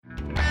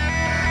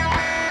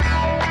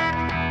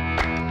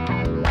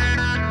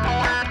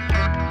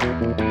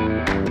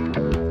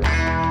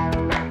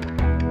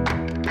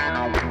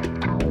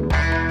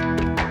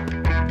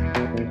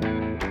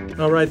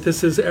All right,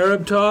 this is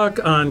Arab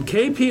Talk on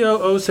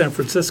KPOO San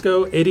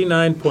Francisco,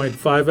 89.5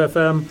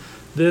 FM.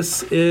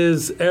 This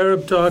is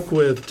Arab Talk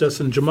with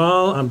Justin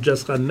Jamal. I'm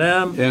Jess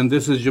Ghannam. And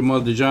this is Jamal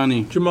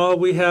Dajani. Jamal,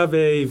 we have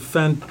a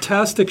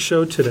fantastic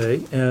show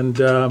today, and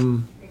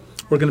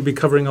we're going to be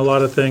covering a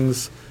lot of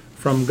things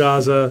from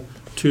Gaza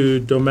to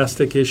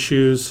domestic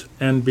issues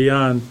and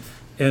beyond.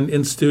 And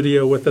in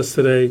studio with us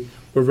today,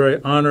 we're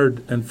very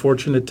honored and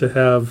fortunate to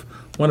have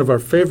one of our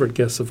favorite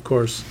guests, of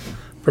course,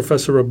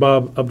 Professor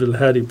Rabab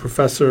Abdulhadi,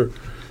 professor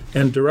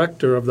and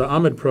director of the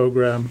Ahmed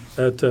program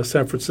at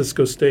San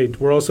Francisco State.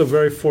 We're also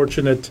very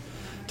fortunate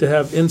to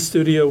have in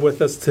studio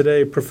with us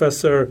today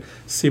Professor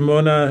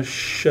Simona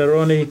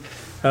Sharoni.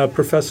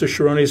 Professor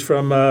Sharoni is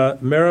from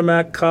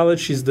Merrimack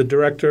College. She's the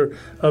director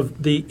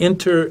of the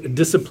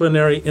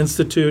Interdisciplinary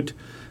Institute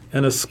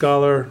and a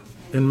scholar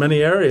in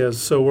many areas.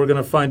 So we're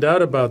going to find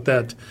out about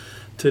that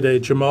today,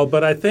 Jamal.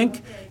 But I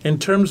think in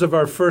terms of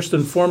our first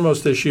and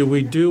foremost issue,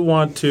 we do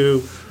want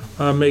to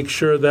make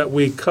sure that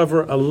we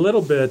cover a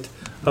little bit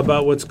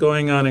about what's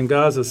going on in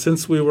Gaza.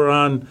 Since we were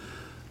on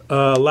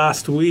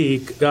last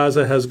week,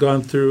 Gaza has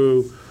gone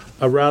through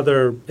a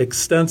rather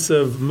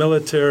extensive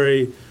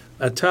military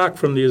attack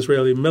from the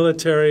Israeli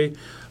military.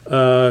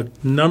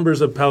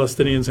 Numbers of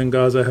Palestinians in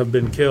Gaza have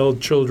been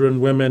killed,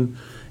 children, women,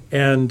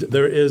 and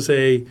there is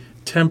a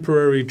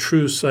temporary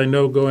truce, I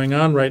know, going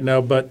on right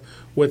now, but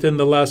within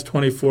the last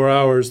 24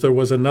 hours, there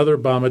was another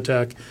bomb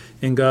attack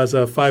in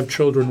Gaza. 5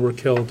 children were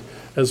killed,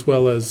 as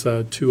well as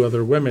 2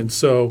 other women.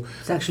 So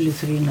it's actually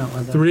 3 now.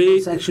 3?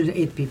 It's actually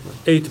 8 people.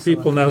 8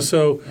 people now.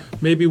 So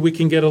maybe we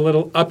can get a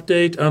little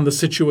update on the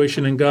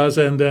situation in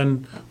Gaza, and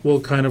then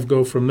we'll kind of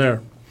go from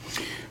there.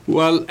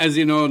 Well, as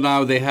you know,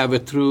 now they have a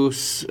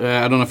truce.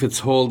 I don't know if it's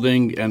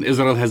holding, and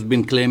Israel has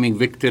been claiming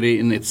victory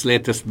in its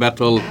latest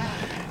battle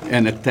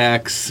and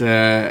attacks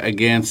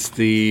against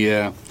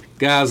the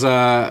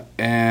Gaza,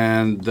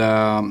 and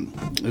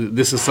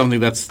this is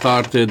something that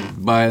started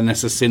by an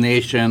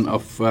assassination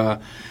of a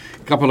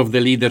couple of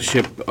the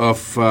leadership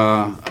of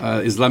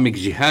Islamic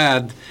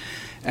Jihad,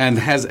 and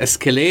has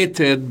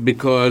escalated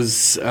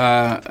because,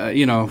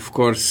 of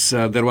course,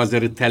 there was a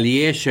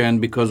retaliation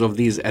because of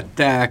these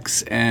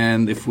attacks.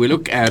 And if we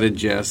look at it,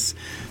 Jess,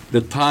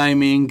 the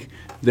timing,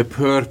 the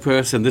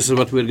purpose, and this is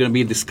what we're going to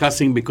be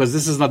discussing, because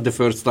this is not the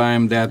first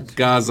time that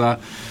Gaza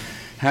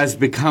has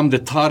become the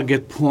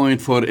target point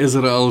for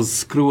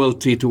Israel's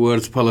cruelty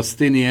towards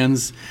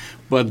Palestinians.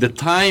 But the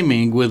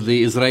timing with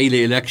the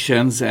Israeli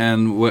elections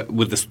and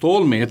with the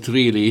stalemate,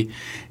 really,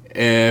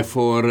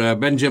 for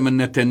Benjamin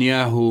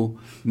Netanyahu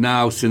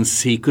now,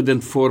 since he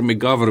couldn't form a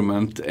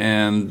government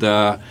and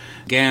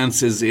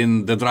Gantz is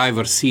in the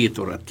driver's seat,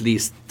 or at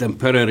least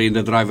temporarily in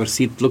the driver's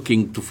seat,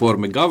 looking to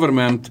form a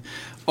government,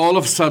 all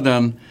of a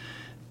sudden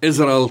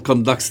Israel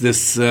conducts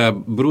this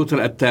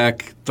brutal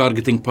attack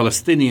targeting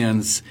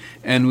Palestinians,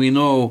 and we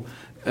know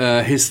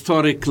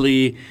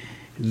historically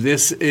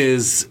this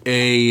is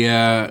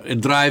a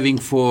driving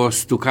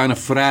force to kind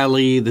of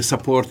rally the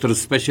supporters,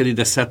 especially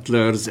the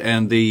settlers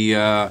and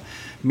the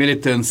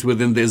militants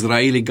within the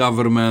Israeli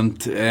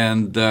government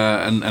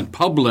and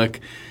public.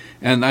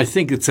 And I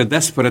think it's a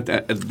desperate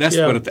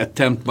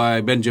attempt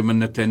by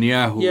Benjamin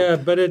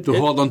Netanyahu to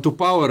hold on to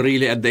power,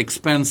 really, at the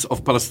expense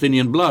of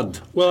Palestinian blood.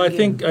 Well, I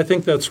think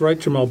that's right,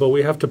 Jamal, but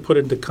we have to put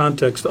into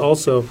context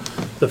also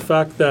the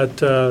fact that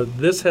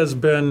this has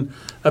been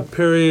a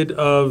period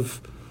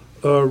of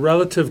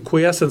relative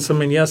quiescence. I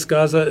mean, yes,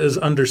 Gaza is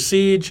under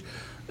siege.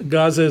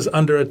 Gaza is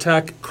under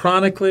attack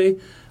chronically.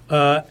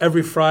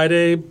 Every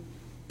Friday,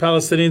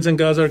 Palestinians in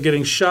Gaza are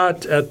getting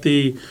shot at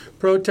the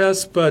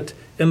protests, but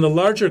in the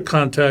larger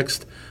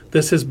context,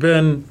 this has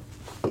been,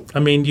 I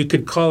mean, you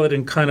could call it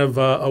in kind of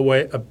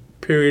a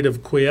period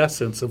of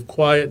quiescence, of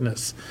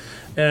quietness.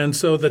 And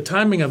so the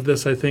timing of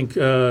this, I think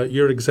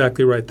you're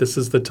exactly right. This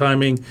is the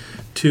timing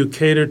to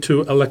cater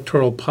to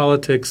electoral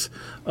politics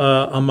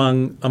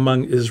among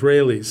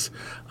Israelis.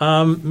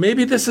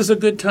 Maybe this is a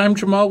good time,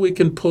 Jamal. We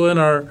can pull in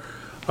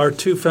our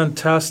 2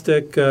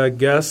 fantastic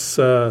guests,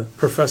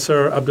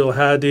 Professor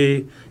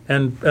Abdulhadi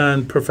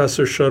and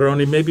Professor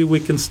Sharoni. Maybe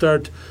we can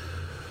start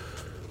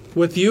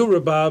with you,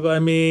 Rabab. I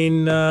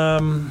mean,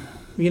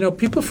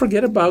 people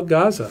forget about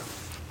Gaza.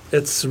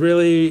 It's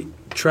really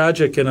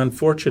tragic and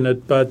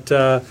unfortunate, but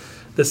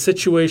the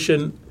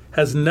situation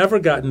has never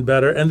gotten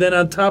better. And then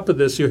on top of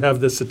this, you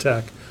have this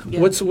attack. Yeah.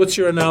 What's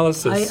your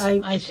analysis?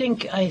 I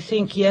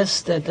think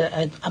yes,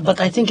 but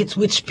I think it's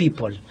which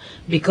people,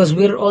 because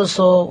we're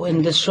also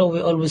in this show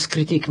we always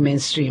critique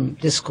mainstream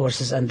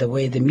discourses and the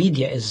way the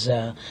media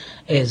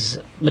is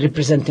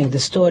representing the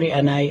story.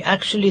 And I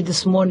actually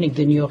this morning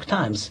the New York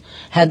Times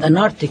had an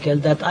article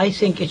that I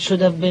think it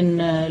should have been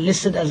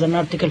listed as an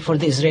article for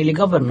the Israeli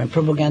government,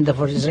 propaganda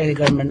for the Israeli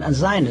government and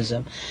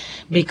Zionism,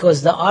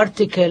 because the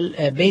article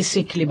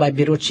basically by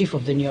bureau chief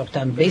of the New York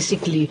Times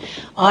basically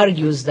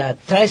argues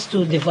that tries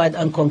to divide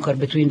and conquer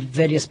between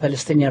various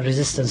Palestinian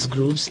resistance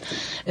groups.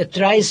 It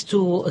tries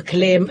to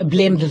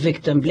blame the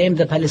victim, blame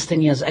the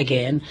Palestinians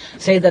again,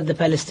 say that the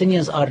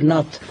Palestinians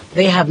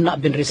have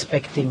not been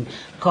respecting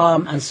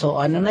calm and so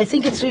on. And I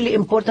think it's really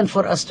important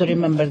for us to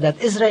remember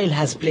that Israel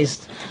has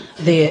placed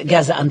the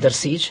Gaza under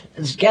siege.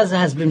 Gaza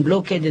has been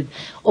blockaded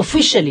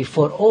officially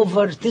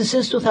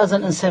since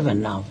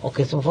 2007 now.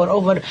 Okay, so for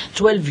over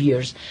 12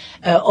 years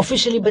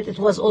officially, but it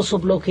was also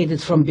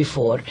blockaded from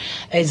before.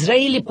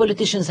 Israeli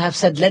politicians have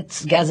said, let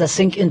Gaza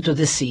sink into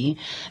the sea.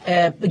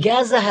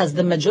 Gaza has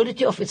the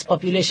majority of its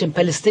population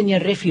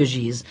Palestinian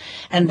refugees,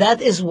 and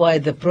that is why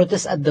the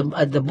protests at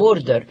the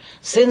border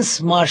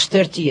since March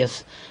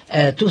 30th,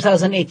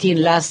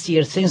 2018, last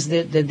year, since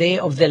the Day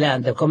of the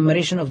Land, the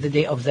commemoration of the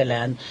Day of the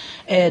Land,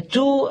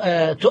 to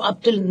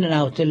up till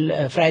now,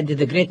 till Friday,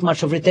 the Great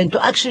March of Return,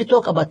 to actually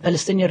talk about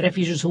Palestinian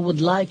refugees who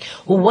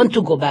want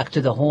to go back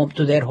to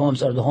their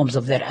homes or the homes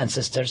of their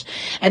ancestors.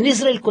 And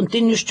Israel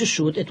continues to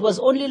shoot. It was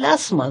only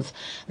last month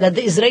that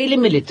the Israeli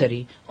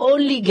military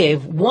only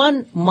gave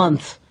 1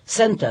 month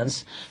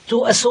sentence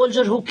to a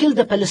soldier who killed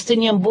a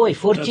Palestinian boy,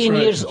 14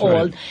 years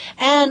old,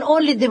 and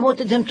only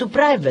demoted him to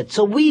private.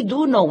 So we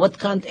do know what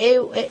kind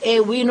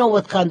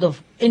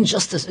of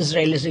injustice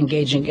Israel is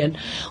engaging in.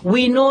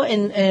 We know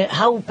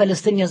how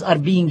Palestinians are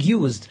being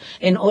used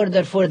in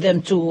order for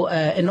them to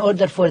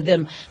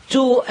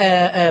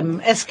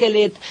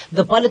escalate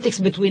the politics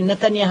between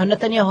Netanyahu.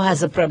 Netanyahu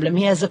has a problem.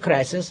 He has a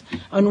crisis.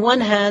 On one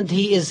hand,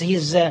 he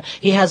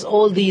has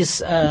all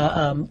these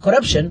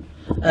corruption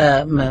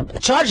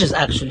charges.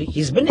 Actually,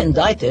 he's been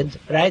indicted,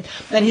 right?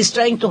 And he's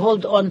trying to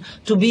hold on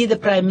to be the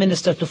prime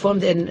minister, to form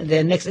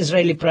the next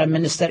Israeli prime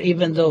minister,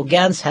 even though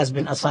Gantz has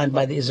been assigned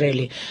by the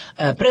Israeli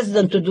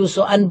president to do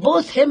so. And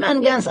both him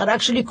and Gantz are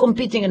actually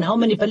competing in how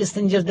many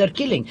Palestinians they're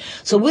killing.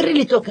 So we're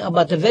really talking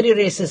about a very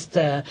racist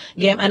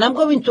game. And I'm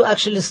going to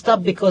actually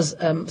stop because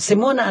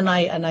Simona and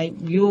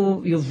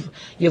you've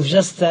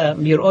just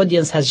your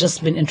audience has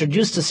just been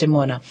introduced to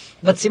Simona.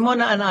 But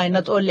Simona and I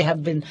not only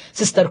have been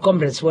sister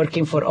comrades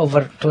working for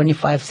over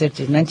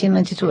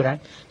 1992,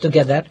 right?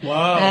 Together.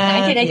 Wow.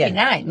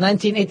 1989.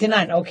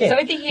 1989, okay. So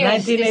I think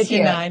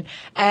 1989.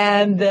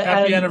 And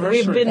Happy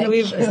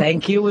anniversary.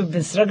 Thank you. We've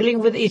been struggling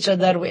with each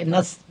other. We're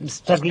not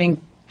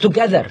struggling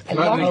together.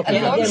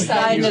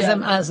 Alongside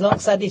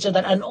each other.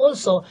 And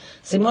also,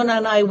 Simona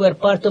and I were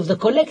part of the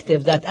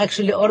collective that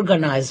actually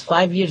organized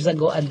 5 years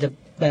ago at the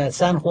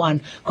San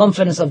Juan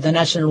Conference of the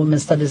National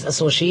Women's Studies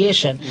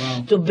Association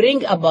to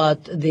bring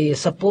about the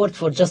support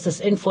for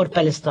justice in for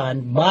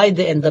Palestine by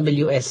the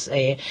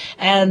NWSA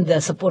and the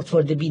support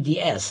for the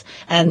BDS.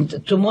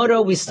 And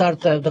tomorrow we start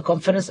the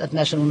conference at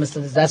National Women's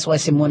Studies. That's why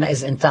Simona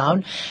is in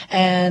town.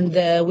 And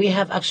we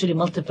have actually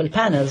multiple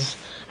panels,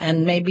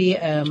 and maybe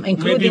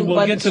including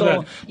we'll get to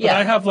that. But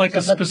I have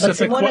a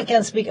specific. But Simona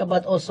can speak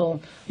about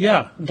also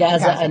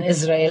Gaza and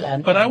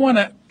Israel. But I want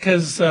to,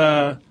 because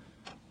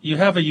you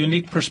have a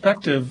unique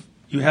perspective.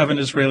 You have an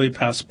Israeli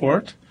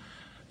passport.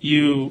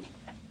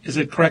 Is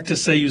it correct to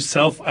say you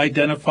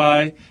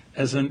self-identify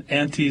as an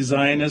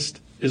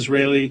anti-Zionist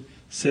Israeli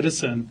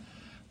citizen?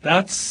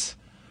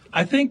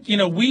 I think,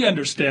 we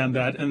understand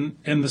that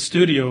in the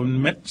studio,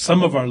 and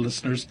some of our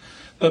listeners,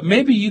 but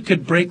maybe you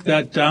could break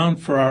that down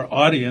for our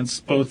audience,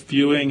 both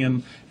viewing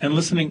and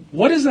listening.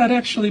 What does that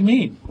actually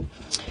mean?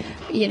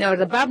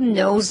 Rabab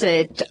knows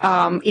it.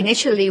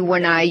 Initially,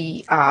 when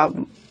I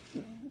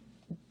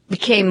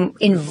became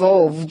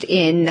involved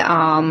in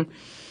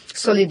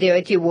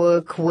solidarity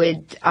work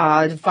with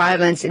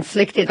violence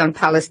inflicted on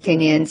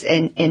Palestinians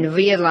and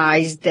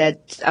realized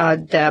that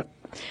the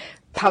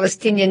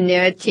Palestinian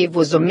narrative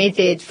was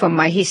omitted from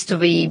my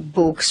history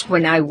books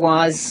when I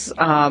was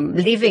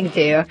living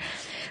there.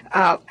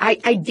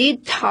 I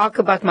did talk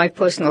about my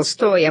personal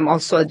story. I'm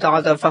also a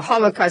daughter of a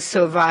Holocaust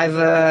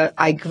survivor.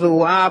 I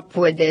grew up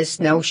with this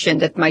notion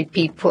that my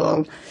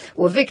people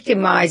were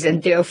victimized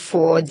and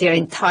therefore they're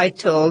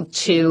entitled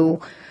to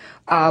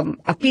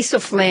a piece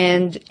of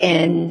land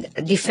and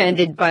defend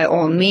it by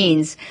all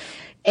means.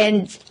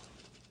 And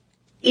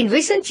in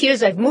recent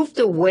years, I've moved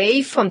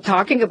away from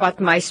talking about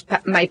my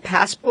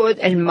passport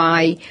and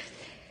my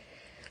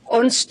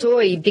own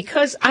story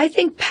because I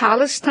think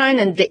Palestine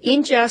and the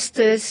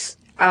injustice,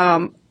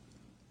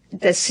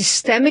 the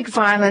systemic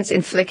violence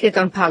inflicted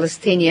on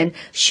Palestinians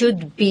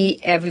should be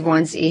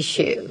everyone's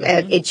issue.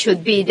 It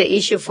should be the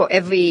issue for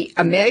every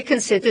American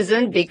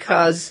citizen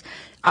because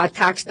our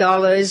tax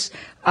dollars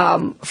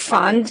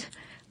fund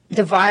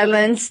the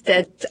violence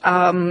that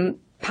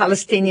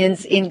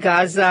Palestinians in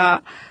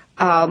Gaza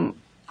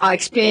are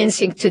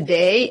experiencing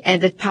today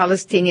and that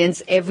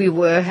Palestinians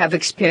everywhere have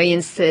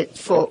experienced it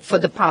for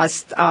the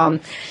past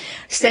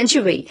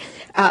century.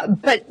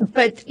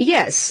 But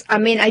yes, I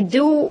mean, I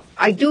do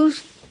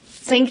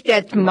think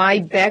that my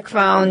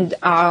background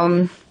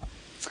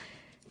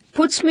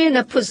puts me in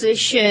a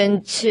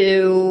position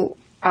to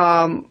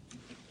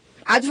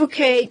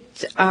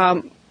advocate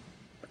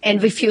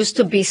and refuse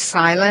to be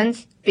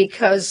silent,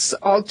 because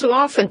all too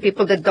often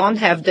people that don't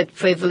have that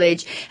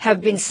privilege have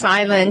been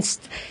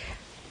silenced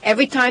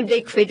every time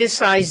they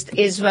criticized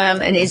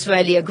Israel and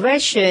Israeli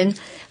aggression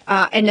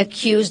and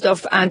accused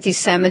of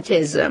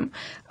anti-Semitism.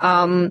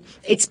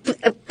 It's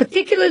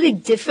particularly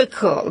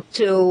difficult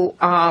to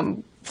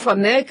for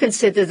American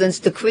citizens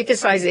to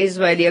criticize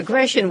Israeli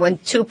aggression when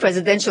two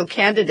presidential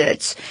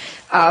candidates,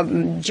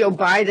 Joe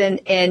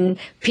Biden and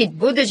Pete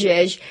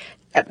Buttigieg,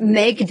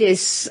 make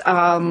this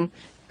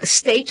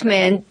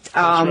statement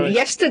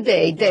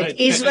yesterday that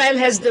Israel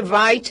has the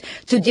right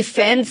to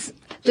defend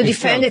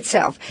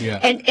itself. Yeah.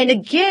 And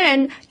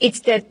again, it's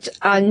that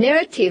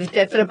narrative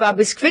that Rabab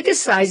is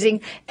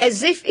criticizing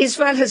as if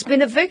Israel has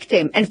been a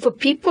victim. And for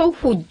people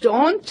who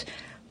don't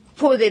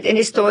put it in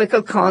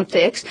historical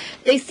context,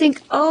 they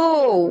think,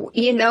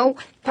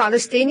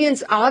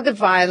 Palestinians are the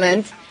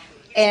violent,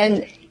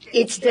 and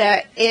it's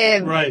the,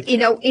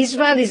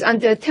 Israel is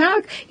under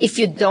attack. If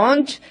you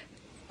don't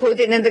put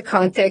it in the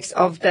context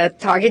of the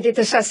targeted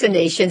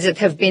assassinations that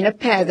have been a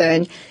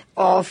pattern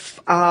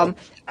of a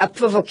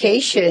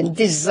provocation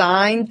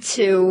designed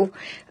to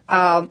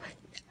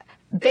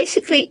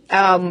basically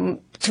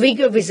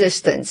trigger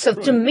resistance. So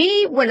to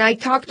me, when I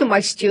talk to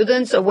my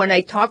students or when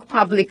I talk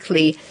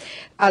publicly,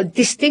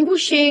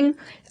 distinguishing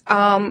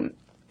the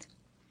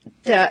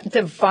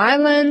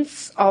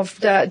violence of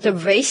the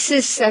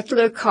racist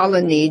settler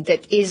colony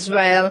that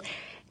Israel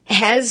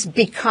has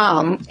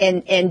become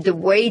and the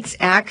way it's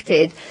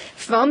acted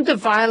from the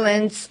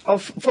violence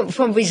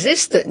from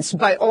resistance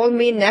by all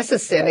means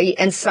necessary,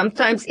 and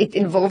sometimes it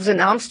involves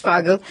an armed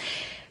struggle.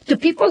 To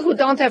people who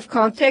don't have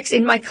context,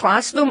 in my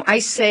classroom, I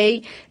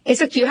say, it's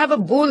like you have a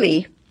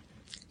bully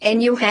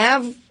and you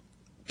have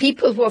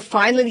people who are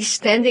finally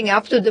standing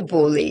up to the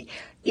bully,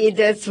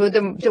 either through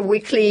the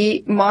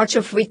weekly March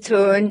of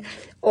Return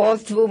or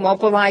through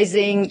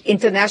mobilizing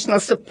international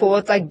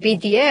support like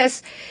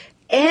BDS.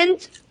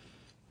 And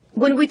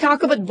when we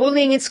talk about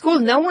bullying in school,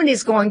 no one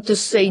is going to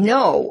say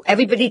no.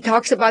 Everybody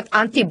talks about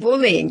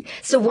anti-bullying.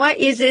 So why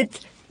is it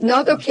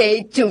not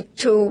okay to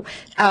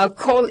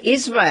call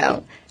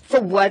Israel for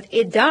what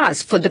it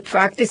does, for the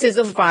practices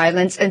of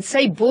violence, and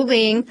say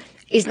bullying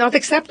is not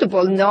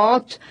acceptable,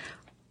 not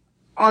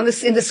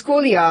in the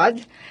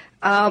schoolyard,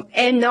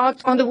 and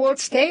not on the world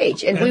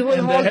stage. And we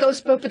will hold those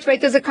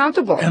perpetrators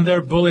accountable. And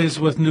they're bullies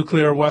with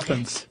nuclear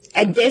weapons.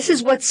 And this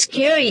is what's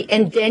scary.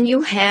 And then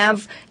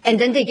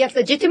then they get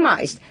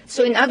legitimized.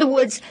 So in other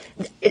words,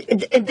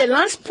 the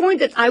last point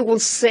that I will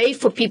say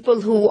for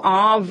people who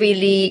are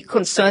really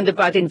concerned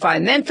about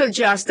environmental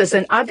justice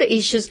and other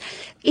issues,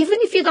 even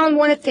if you don't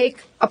want to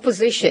take a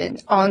position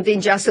on the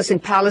injustice in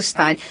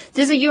Palestine,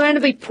 there's a UN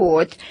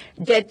report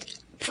that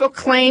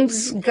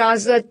proclaims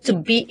Gaza to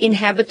be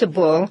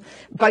inhabitable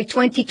by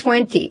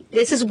 2020.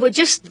 We're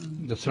just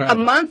a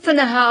month and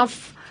a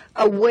half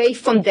away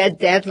from that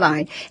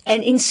deadline.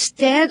 And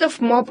instead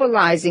of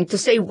mobilizing to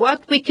say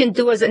what we can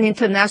do as an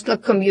international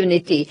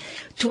community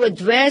to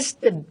address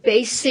the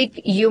basic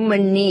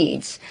human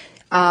needs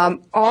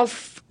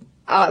of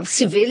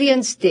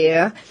civilians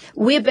there,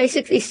 we're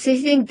basically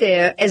sitting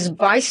there as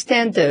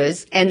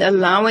bystanders and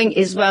allowing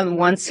Israel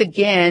once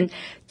again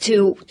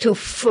to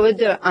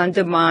further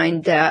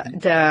undermine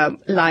the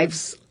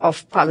lives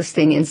of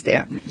Palestinians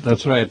there.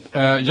 That's right.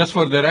 Just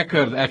for the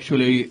record,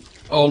 actually,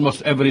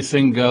 almost every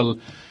single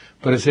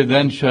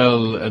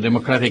presidential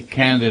Democratic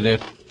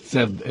candidate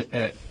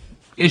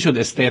issued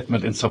a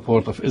statement in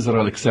support of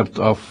Israel, except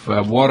of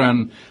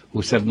Warren,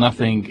 who said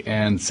nothing,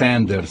 and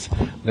Sanders.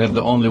 They're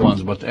the only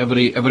ones. But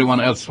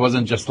everyone else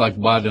wasn't just like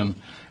Biden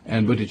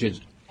and Buttigieg.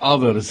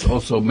 Others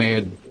also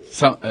made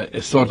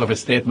sort of a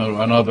statement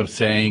or another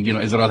saying,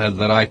 Israel has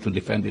the right to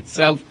defend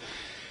itself.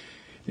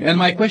 And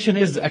my question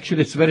is,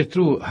 actually, it's very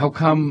true. How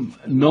come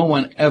no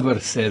one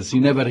ever says,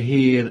 you never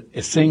hear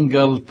a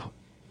single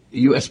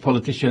U.S.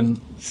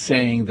 politician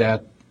saying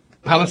that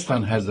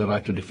Palestine has the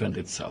right to defend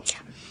itself?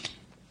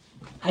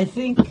 I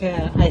think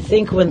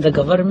when the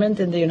government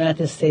in the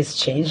United States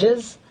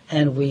changes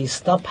and we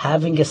stop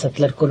having a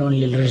settler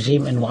colonial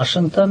regime in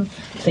Washington,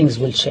 things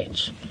will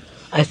change.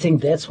 I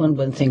think that's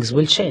when things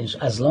will change.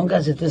 As long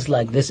as it is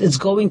like this, it's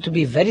going to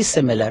be very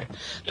similar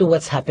to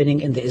what's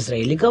happening in the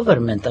Israeli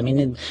government. I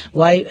mean,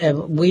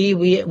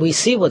 we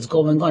see what's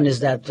going on is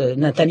that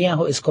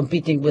Netanyahu is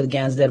competing with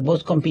Gantz. They're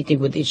both competing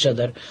with each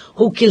other.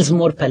 Who kills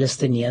more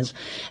Palestinians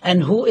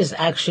and who is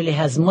actually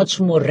has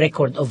much more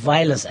record of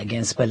violence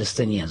against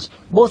Palestinians?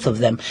 Both of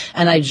them.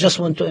 And I just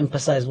want to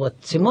emphasize what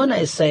Simona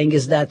is saying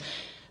is that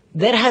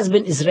there has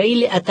been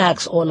Israeli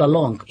attacks all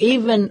along.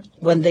 Even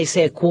when they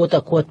say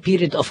quote-unquote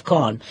period of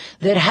calm,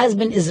 there has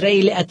been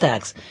Israeli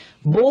attacks,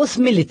 both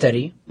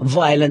military,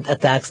 violent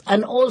attacks,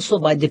 and also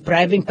by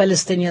depriving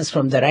Palestinians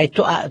from the right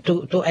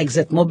to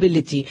exit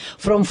mobility,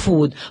 from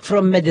food,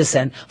 from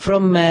medicine,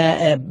 from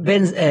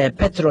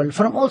petrol,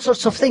 from all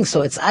sorts of things.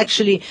 So it's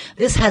actually,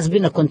 this has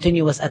been a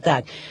continuous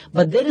attack.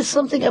 But there is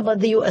something about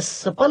the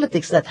U.S.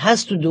 politics that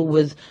has to do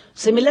with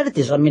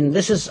similarities. I mean,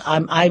 this is,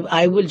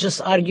 I will just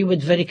argue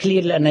it very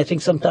clearly, and I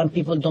think sometimes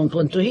people don't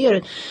want to hear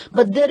it,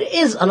 but there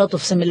is a lot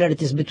of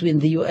similarities between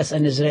the U.S.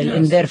 and Israel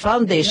in their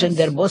foundation.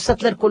 They're both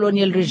settler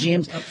colonial regimes.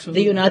 regimes.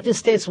 The United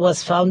States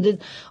was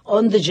founded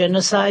on the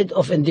genocide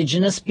of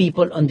indigenous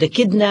people, on the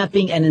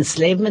kidnapping and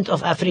enslavement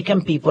of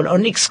African people,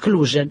 on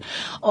exclusion,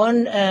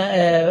 on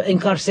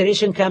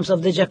incarceration camps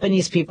of the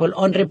Japanese people,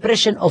 on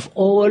repression of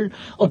all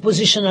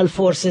oppositional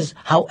forces,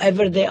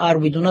 however they are.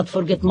 We do not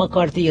forget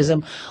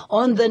McCarthyism.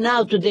 On the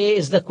now today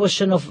is the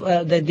question of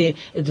the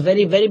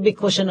very, very big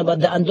question about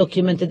the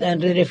undocumented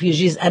and the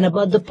refugees and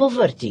about the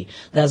poverty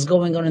that's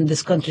going on in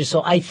this country.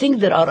 So I think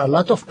there are a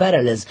lot of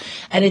parallels,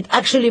 and it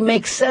actually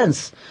makes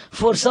sense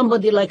for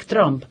somebody like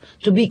Trump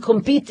to be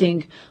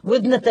competing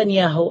with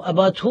Netanyahu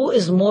about who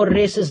is more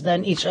racist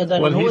than each other.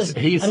 Well, and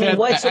he said,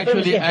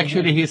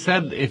 actually, he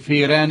said if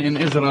he ran in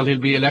Israel, he'll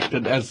be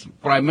elected as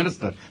prime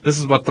minister. This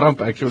is what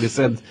Trump actually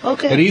said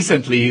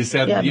recently. He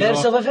said,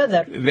 birds of a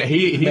feather.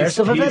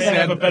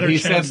 He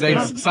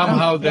said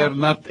somehow they're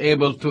not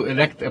able to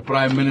elect a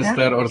prime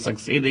minister or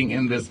succeeding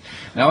in this.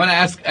 Now, I want to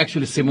ask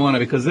actually Simona,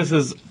 because this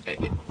is,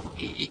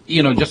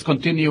 just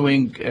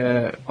continuing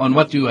on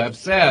what you have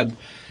said.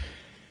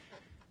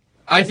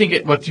 I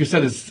think what you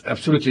said is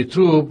absolutely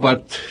true,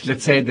 but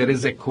let's say there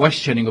is a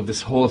questioning of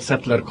this whole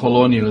settler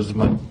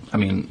colonialism. I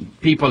mean,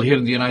 people here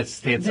in the United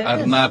States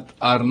are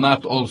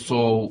not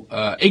also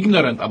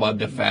ignorant about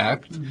the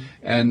fact,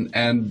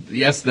 and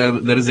yes,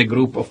 there is a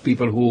group of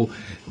people who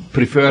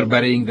prefer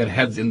burying their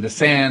heads in the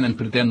sand and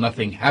pretend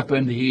nothing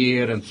happened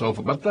here and so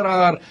forth. But there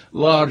are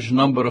large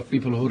number of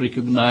people who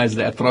recognize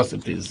the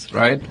atrocities,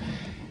 right?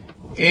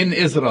 In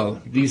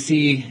Israel, do you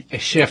see a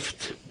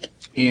shift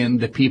in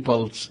the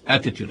people's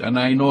attitude? And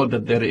I know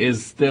that there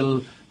is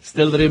still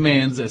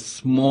remains a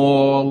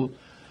small,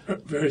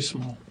 very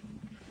small,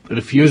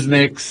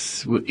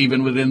 refuseniks,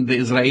 even within the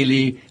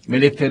Israeli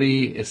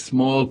military, a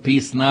small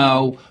Peace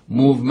Now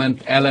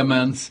movement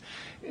elements.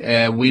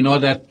 We know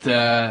that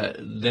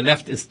the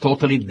left is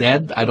totally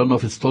dead. I don't know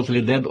if it's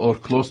totally dead or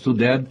close to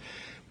dead.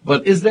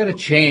 But is there a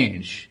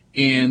change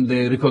in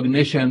the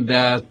recognition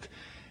that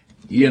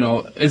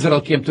Israel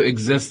came to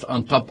exist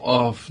on top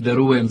of the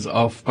ruins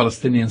of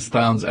Palestinian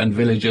towns and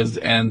villages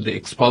and the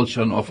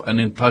expulsion of an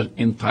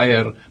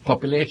entire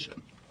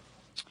population?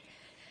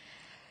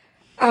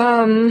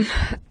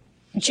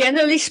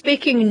 Generally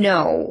speaking,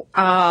 no.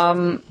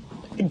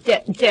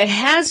 There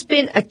has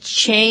been a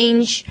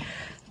change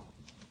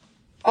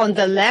on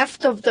the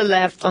left,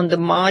 on the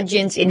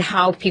margins in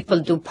how people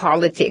do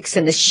politics,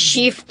 and a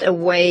shift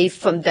away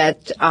from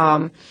that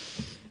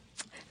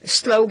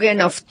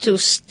slogan of two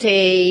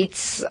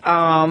states,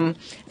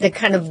 the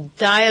kind of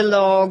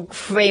dialogue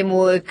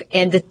framework,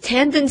 and the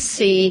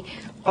tendency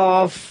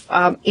of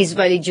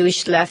Israeli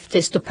Jewish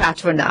leftists to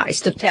patronize,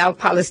 to tell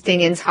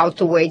Palestinians how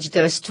to wage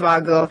their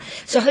struggle.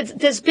 So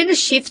there's been a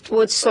shift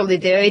towards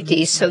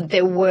solidarity. So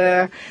there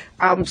were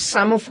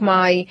some of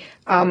my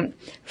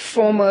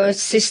former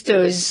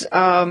sisters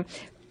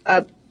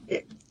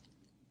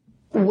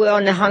were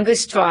on a hunger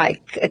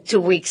strike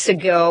 2 weeks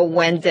ago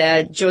when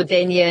the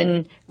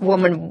Jordanian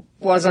woman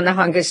was on a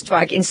hunger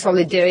strike in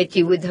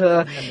solidarity with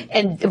her,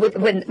 and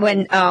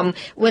when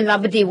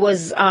Labadi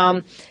was.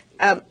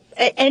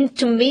 And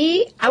to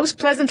me, I was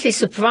pleasantly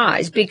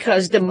surprised,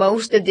 because the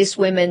most that these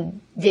women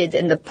did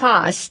in the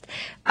past,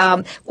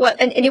 and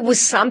it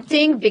was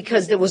something,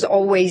 because there was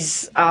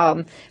always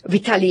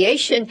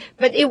retaliation,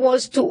 but it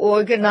was to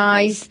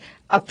organize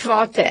a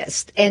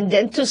protest and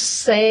then to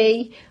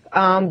say,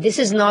 this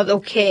is not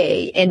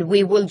okay, and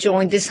we will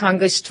join this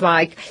hunger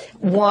strike,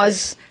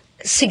 was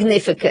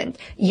significant.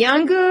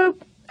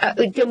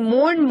 There are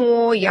more and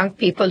more young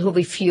people who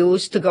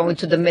refuse to go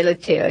into the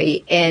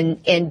military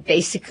and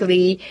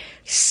basically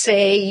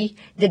say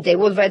that they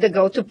would rather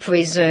go to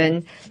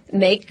prison,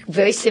 make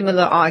very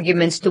similar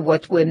arguments to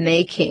what we're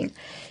making.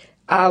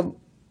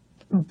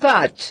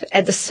 But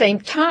at the same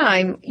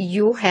time,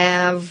 you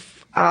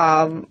have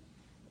an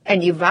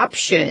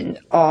eruption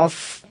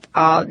of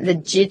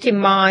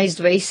legitimized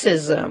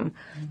racism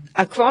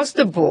across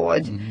the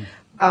board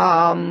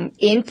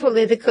in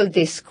political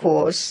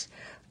discourse.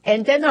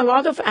 And then a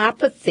lot of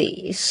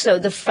apathy. So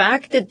the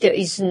fact that there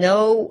is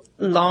no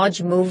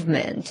large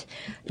movement,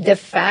 the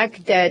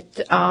fact that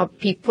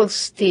people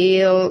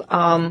still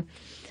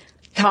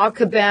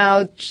talk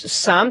about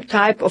some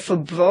type of a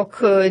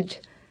brokered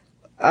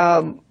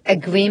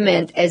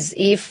agreement as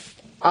if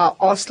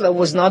Oslo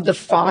was not the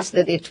farce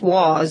that it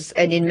was,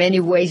 and in many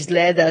ways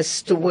led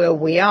us to where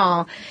we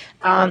are.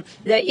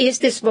 There is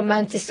this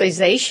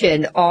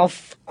romanticization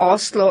of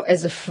Oslo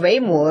as a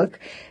framework,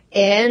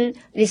 and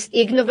this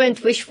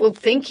ignorant wishful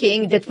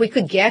thinking that we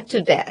could get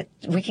to that,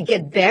 we could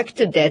get back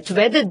to that,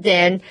 rather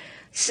than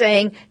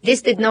saying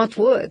this did not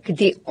work.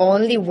 The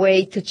only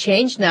way to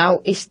change now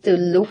is to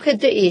look at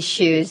the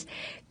issues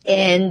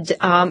and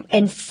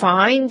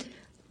find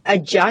a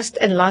just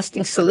and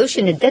lasting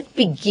solution. And that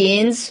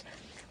begins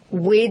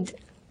with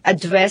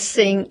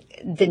addressing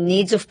the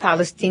needs of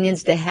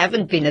Palestinians that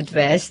haven't been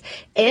addressed,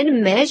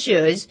 and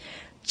measures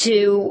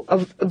to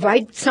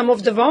right some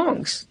of the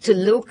wrongs, to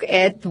look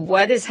at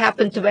what has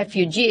happened to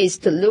refugees,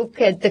 to look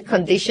at the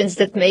conditions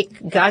that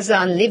make Gaza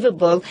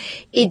unlivable.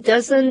 It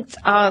doesn't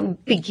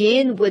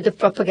begin with the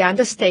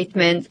propaganda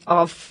statement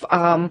of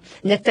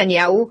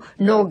Netanyahu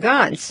nor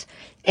Gantz.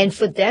 And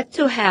for that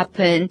to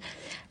happen,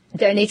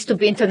 there needs to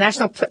be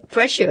international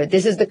pressure.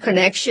 This is the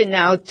connection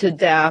now to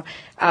the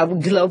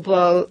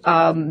global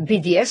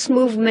BDS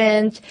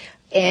movement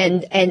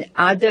and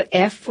other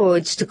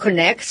efforts to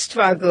connect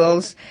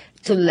struggles,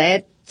 to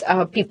let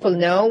people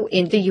know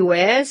in the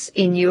U.S.,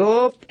 in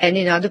Europe, and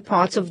in other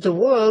parts of the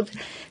world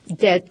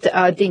that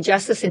the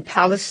injustice in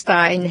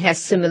Palestine has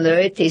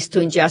similarities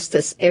to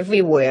injustice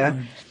everywhere.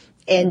 Mm.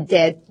 And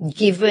that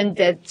given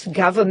that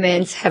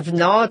governments have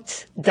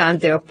not done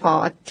their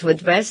part to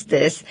address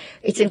this,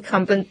 it's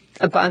incumbent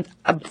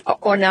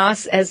on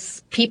us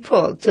as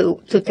people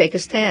to take a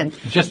stand.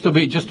 Just to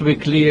be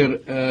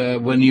clear,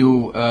 when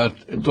you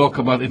talk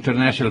about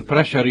international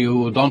pressure,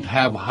 you don't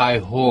have high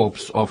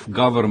hopes of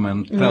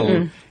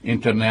governmental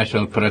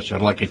international pressure,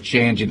 like a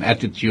change in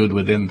attitude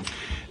within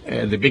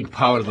the big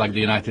powers like the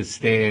United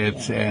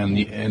States and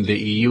the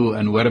EU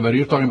and wherever.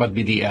 You're talking about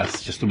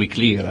BDS, just to be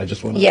clear. I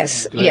just want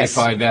to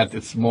clarify that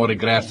it's more a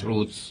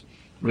grassroots,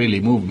 really,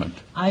 movement.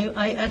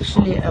 I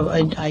actually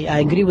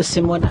agree with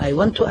Simon. I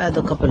want to add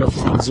a couple of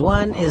things.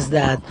 One is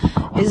that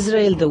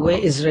Israel, the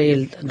way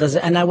Israel does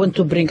it, and I want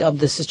to bring up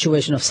the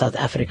situation of South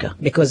Africa,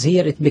 because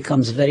here it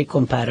becomes very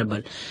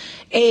comparable.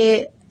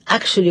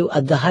 Actually,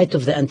 at the height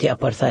of the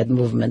anti-apartheid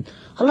movement,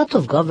 a lot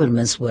of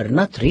governments were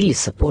not really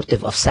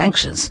supportive of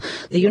sanctions.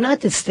 The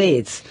United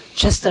States,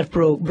 Chester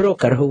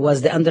Broker, who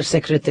was the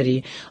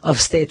Undersecretary of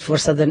State for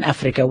Southern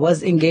Africa,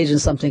 was engaged in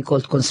something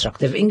called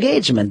constructive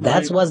engagement.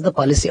 That was the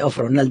policy of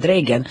Ronald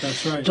Reagan,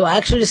 to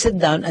actually sit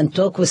down and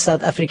talk with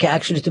South Africa,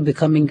 actually to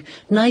becoming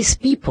nice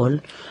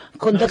people,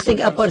 conducting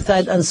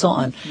apartheid and so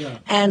on. Yeah.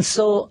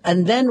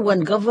 And then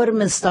when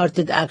government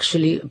started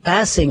actually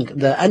passing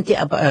the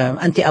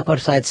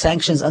anti-apartheid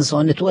sanctions and so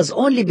on, it was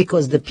only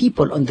because the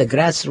people on the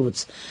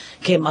grassroots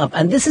came up.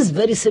 And this is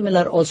very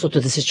similar also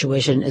to the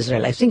situation in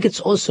Israel. I think it's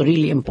also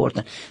really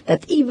important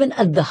that even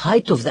at the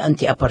height of the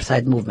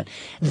anti-apartheid movement,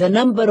 the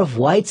number of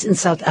whites in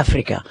South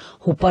Africa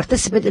who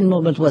participated in the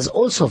movement was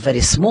also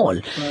very small.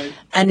 Right.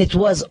 And it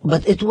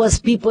was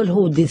people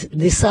who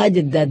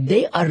decided that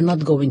they are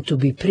not going to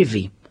be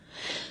privy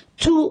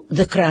to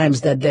the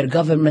crimes that their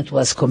government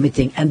was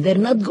committing, and they're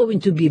not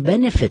going to be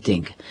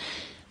benefiting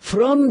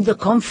from the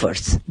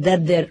comforts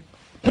that their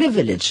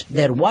privilege,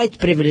 their white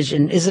privilege,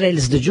 in Israel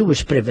is the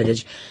Jewish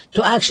privilege,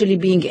 to actually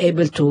being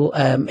able to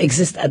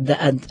exist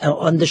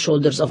on the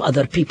shoulders of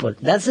other people.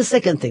 That's the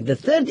second thing. The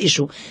third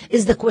issue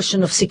is the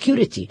question of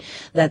security,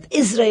 that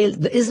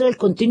Israel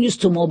continues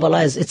to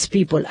mobilize its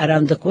people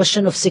around the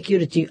question of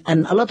security,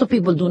 and a lot of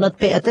people do not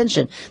pay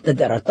attention that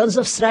there are tons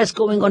of strikes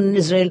going on in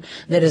Israel.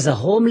 There is a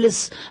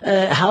homeless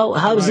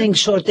housing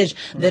shortage.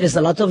 There is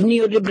a lot of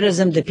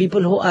neoliberalism. The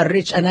people who are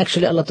rich, and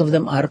actually a lot of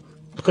them are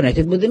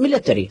connected with the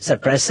military.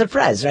 Surprise,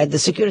 surprise, right? The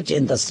security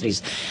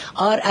industries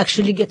are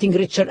actually getting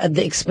richer at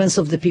the expense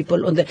of the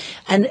people on the,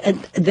 and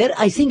there,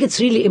 I think it's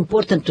really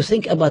important to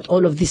think about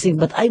all of these things,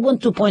 but I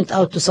want to point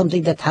out to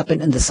something that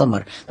happened in the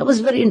summer. That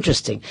was very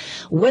interesting.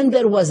 When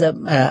there was a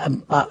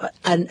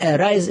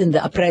rise in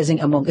the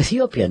uprising among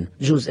Ethiopian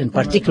Jews in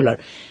particular,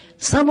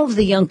 some of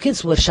the young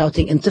kids were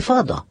shouting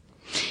Intifada.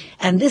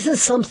 And this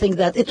is something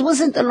that it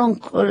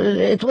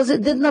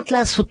did not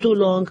last for too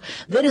long.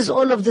 There is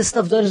all of this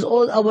stuff. There is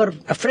all our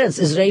friends,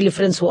 Israeli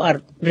friends, who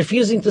are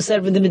refusing to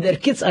serve in the middle. Their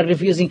kids are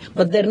refusing,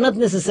 but they're not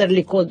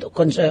necessarily called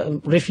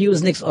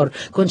refuseniks or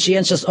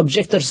conscientious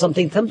objectors or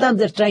something. Sometimes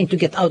they're trying to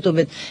get out of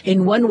it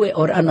in one way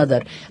or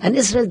another. And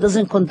Israel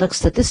doesn't conduct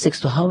statistics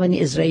to how many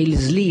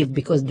Israelis leave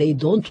because they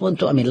don't want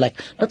to,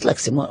 not like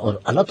Simon, or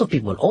a lot of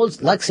people, all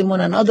like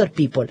Simon and other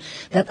people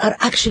that are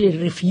actually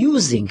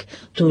refusing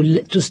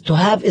to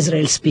have Israel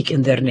speak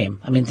in their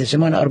name. The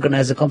Shimona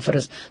organized a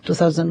conference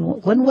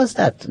 2000. When was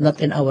that? Not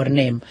in our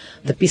name,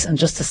 the Peace and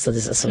Justice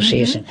Studies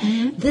Association.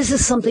 This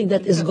is something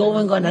that is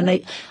going on, and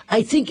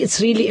I think it's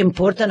really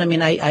important.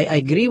 I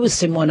agree with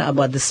Simona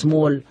about the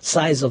small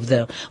size of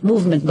the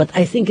movement, but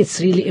I think it's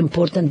really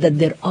important that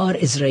there are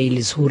Israeli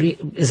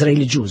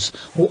Jews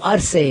who are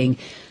saying,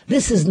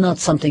 this is not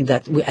something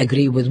that we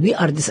agree with. We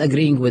are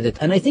disagreeing with it.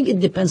 And I think it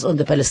depends on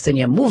the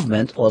Palestinian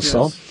movement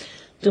also. Yes.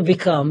 To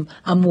become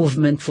a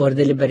movement for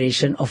the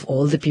liberation of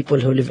all the people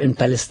who live in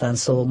Palestine.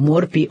 So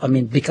more people,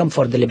 become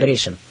for the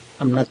liberation.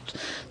 I'm not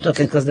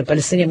talking because the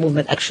Palestinian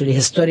movement actually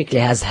historically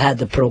has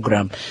had a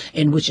program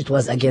in which it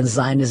was against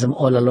Zionism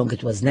all along.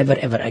 It was never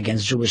ever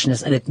against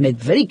Jewishness, and it made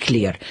very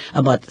clear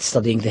about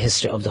studying the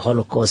history of the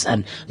Holocaust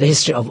and the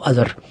history of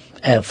other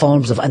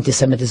forms of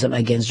anti-Semitism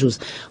against Jews.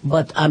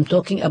 But I'm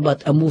talking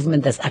about a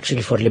movement that's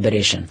actually for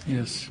liberation.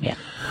 Yes. Yeah.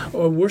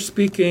 We're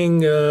speaking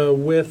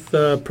with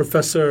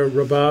Professor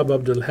Rabab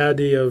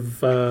Abdulhadi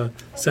of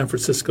San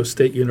Francisco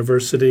State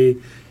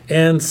University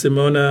and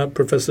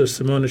Professor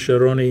Simona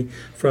Sharoni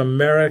from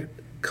Merritt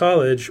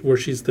College, where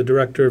she's the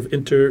director of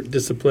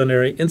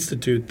Interdisciplinary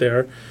Institute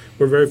there,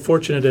 We're very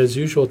fortunate, as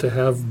usual, to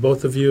have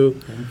both of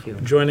you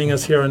joining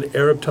us here on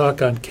Arab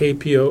Talk on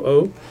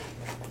KPOO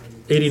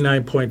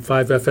 89.5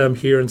 FM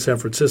here in San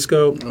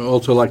Francisco. I'd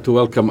also like to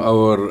welcome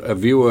our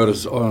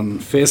viewers on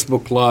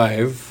Facebook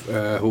Live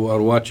who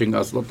are watching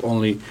us not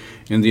only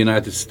in the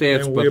United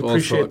States, but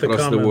also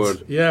across the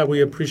world. Yeah, we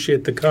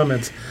appreciate the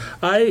comments.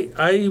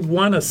 I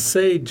want to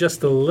say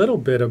just a little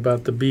bit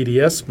about the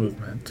BDS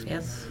movement.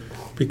 Yes.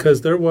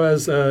 Because there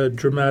was a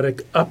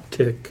dramatic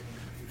uptick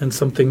in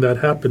something that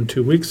happened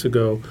 2 weeks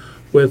ago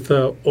with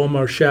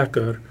Omar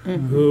Shaker,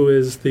 who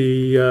is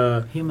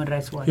the Human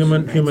Rights Watch.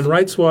 Human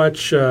Rights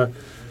Watch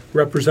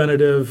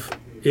representative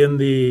in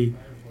the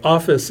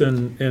office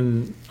on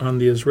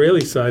the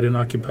Israeli side in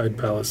occupied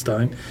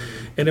Palestine.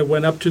 And it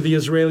went up to the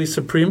Israeli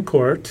Supreme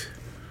Court,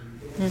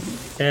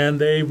 and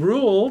they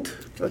ruled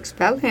To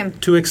expel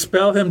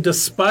him.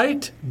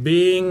 Despite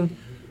being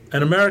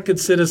an American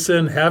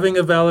citizen, having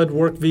a valid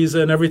work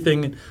visa and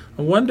everything.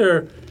 I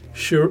wonder,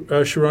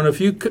 Simona,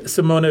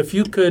 if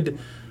you could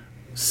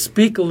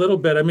speak a little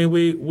bit. I mean,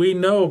 we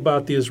know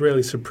about the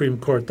Israeli Supreme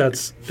Court.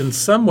 That's in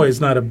some ways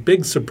not a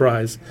big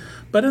surprise,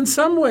 but in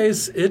some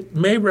ways it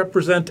may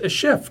represent a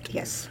shift.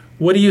 Yes.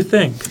 What do you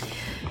think?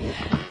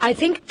 I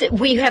think that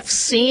we have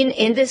seen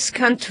in this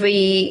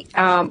country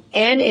and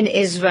in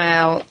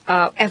Israel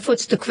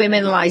efforts to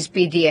criminalize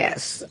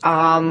BDS.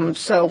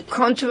 So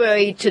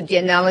contrary to the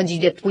analogy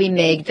that we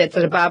make, that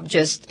Rabab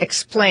just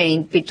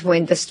explained,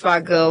 between the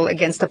struggle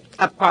against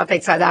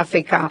apartheid South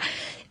Africa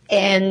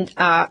and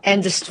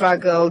the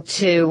struggle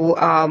to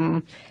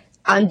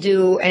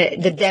undo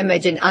the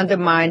damage and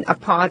undermine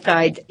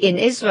apartheid in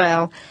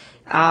Israel,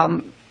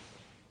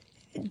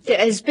 there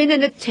has been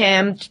an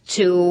attempt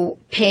to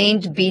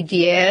paint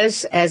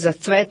BDS as a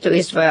threat to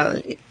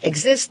Israel's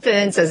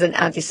existence, as an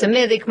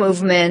anti-Semitic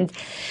movement,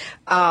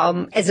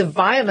 as a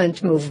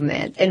violent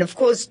movement. And of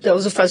course,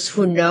 those of us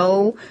who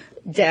know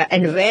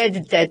and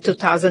read that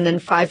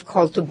 2005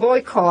 call to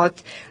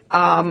boycott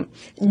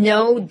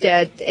know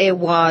that it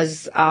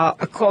was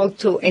a call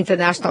to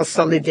international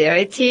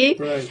solidarity.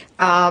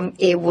 Right.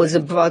 It was a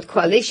broad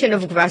coalition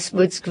of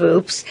grassroots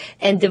groups.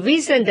 And the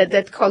reason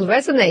that call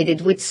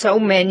resonated with so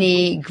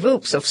many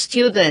groups of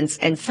students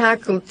and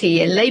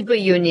faculty and labor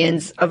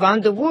unions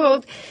around the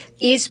world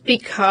is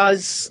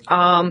because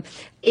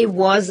it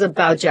was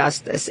about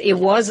justice. It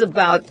was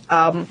about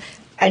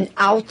an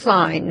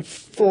outline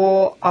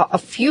for a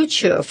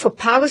future for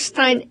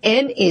Palestine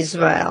and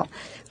Israel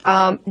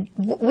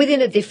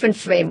within a different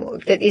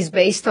framework that is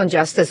based on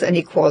justice and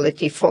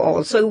equality for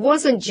all. So it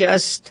wasn't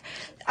just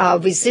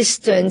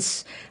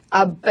resistance,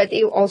 but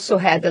it also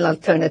had an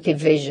alternative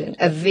vision,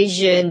 a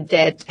vision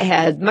that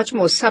had much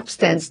more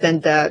substance than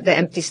the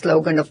empty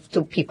slogan of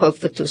two people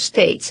for two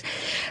states.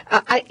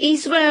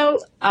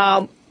 Israel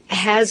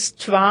has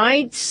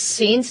tried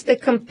since the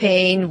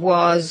campaign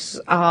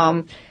was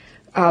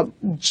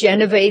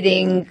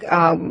generating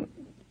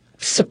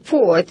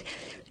support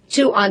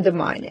to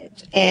undermine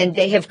it. And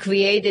they have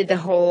created a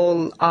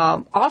whole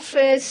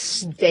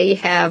office. They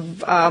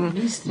have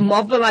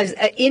mobilized,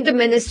 in the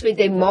ministry,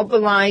 they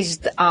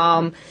mobilized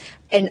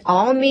an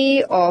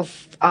army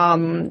of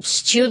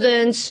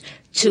students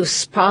to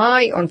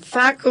spy on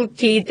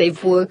faculty.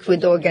 They've worked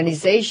with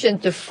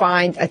organizations to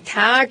find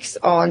attacks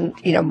on,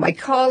 my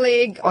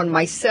colleague, on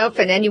myself,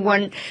 and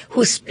anyone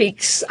who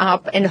speaks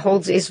up and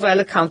holds Israel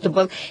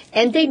accountable.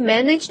 And they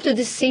managed to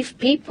deceive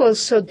people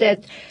so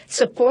that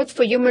support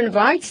for human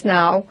rights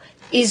now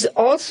is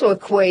also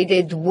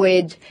equated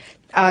with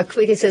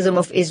criticism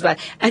of Israel.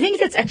 I think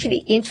that's actually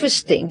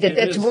interesting,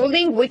 that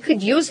ruling, we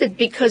could use it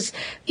because,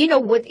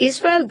 what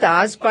Israel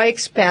does by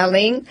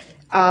expelling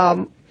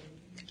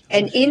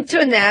an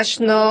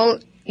international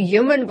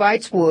human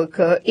rights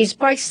worker is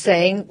by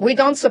saying we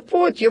don't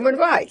support human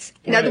rights.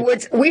 In other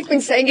words, we've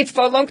been saying it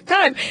for a long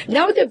time.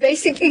 Now they're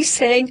basically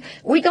saying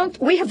we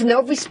have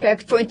no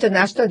respect for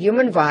international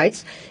human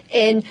rights,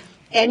 and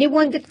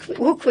anyone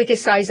who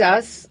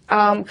criticizes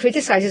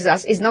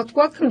us is not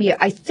welcome here.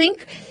 I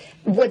think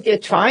what they're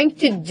trying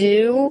to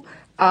do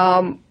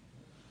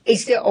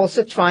is they're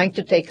also trying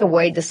to take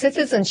away the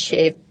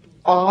citizenship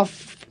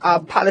of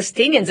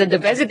Palestinians and the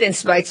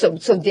residents' rights. So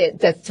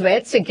the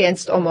threats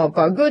against Omar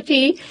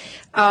Barghouti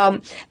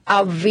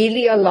are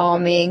really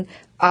alarming.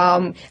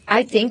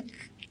 I think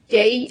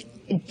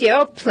there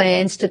are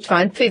plans to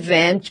try and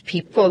prevent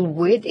people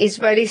with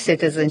Israeli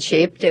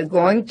citizenship. They're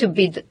going to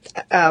be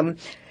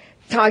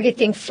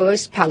targeting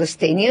first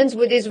Palestinians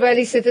with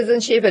Israeli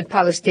citizenship and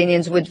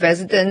Palestinians with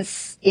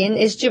residence in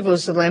East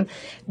Jerusalem,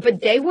 but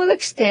they will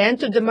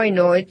extend to the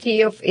minority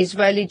of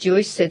Israeli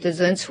Jewish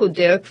citizens who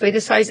dare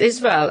criticize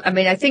Israel. I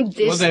mean, I think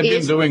this they've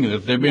been doing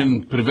it. They've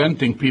been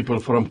preventing people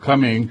from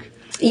coming.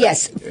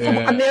 Yes,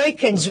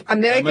 Americans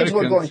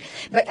were going.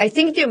 But I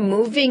think they're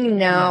moving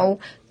now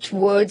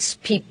towards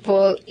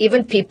people,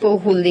 even people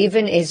who live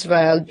in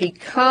Israel,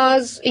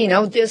 because,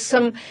 there's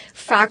some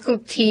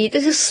faculty,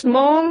 there's a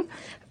small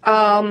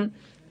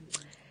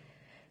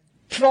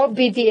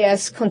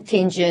pro-BDS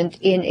contingent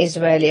in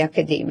Israeli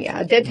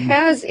academia that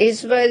has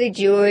Israeli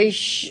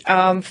Jewish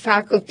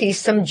faculty,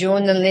 some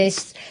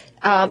journalists,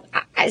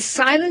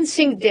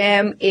 silencing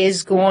them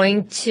is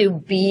going to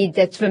be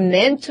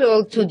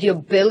detrimental to the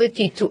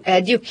ability to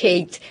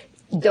educate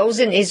those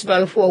in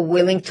Israel who are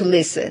willing to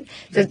listen.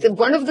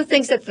 One of the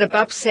things that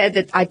Rabab said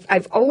that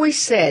I've always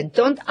said,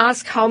 don't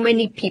ask how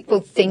many people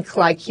think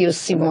like you,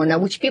 Simona,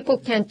 which people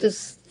tend to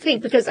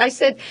think, because I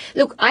said,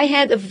 look, I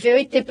had a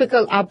very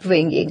typical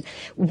upbringing.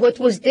 What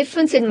was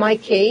different in my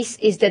case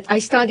is that I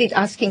started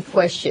asking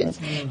questions,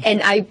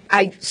 and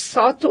I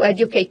sought to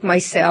educate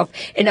myself,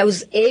 and I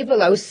was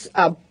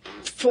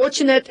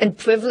fortunate and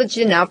privileged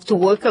enough to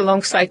work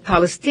alongside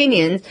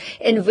Palestinians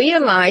and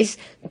realize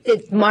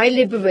that my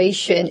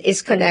liberation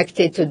is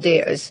connected to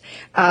theirs,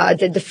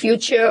 that the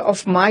future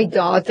of my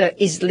daughter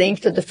is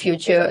linked to the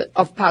future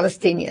of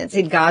Palestinians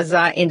in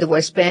Gaza, in the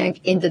West Bank,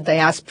 in the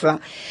diaspora.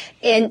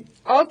 And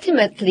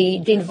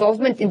ultimately, the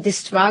involvement in this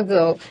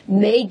struggle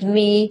made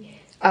me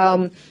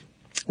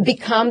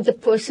become the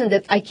person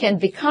that I can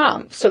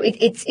become. So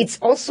it's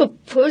also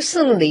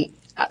personally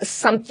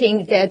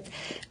something that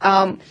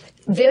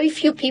very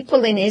few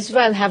people in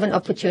Israel have an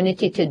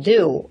opportunity to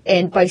do.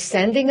 And by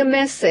sending a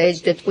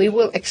message that we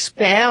will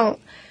expel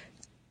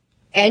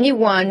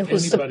anyone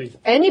who's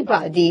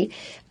anybody,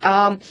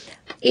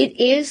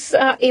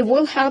 it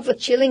will have a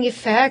chilling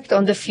effect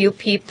on the few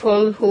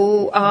people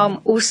who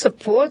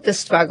support the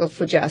struggle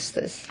for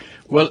justice.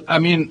 Well, I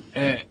mean,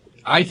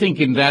 I think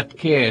in that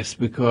case,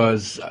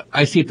 because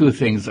I see two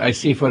things. I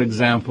see, for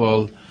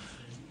example,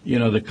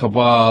 the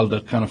cabal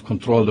that kind of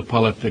control the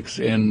politics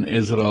in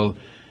Israel.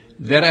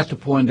 They're at the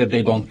point that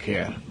they don't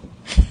care.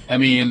 I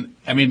mean,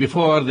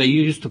 before they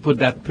used to put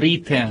that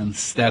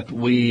pretense that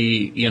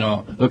we,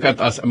 look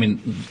at us. I mean,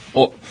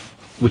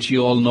 which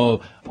you all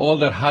know, all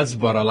their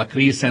Hasbara, like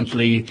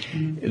recently,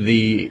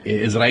 the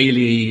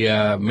Israeli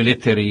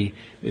military,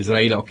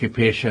 Israeli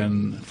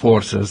occupation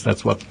forces,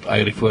 that's what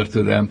I refer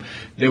to them,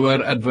 they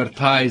were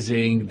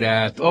advertising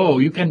that,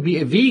 you can be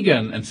a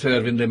vegan and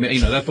serve in the,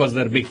 that was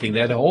their big thing.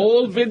 They had a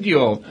whole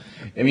video,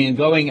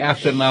 going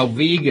after now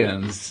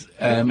vegans.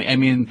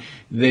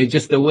 They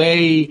just the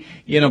way,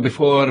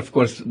 before, of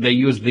course, they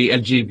used the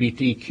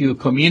LGBTQ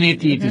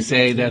community to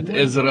say that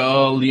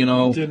Israel,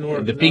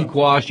 the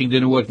pinkwashing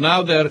didn't work.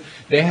 Now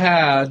they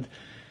had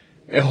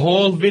a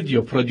whole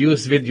video,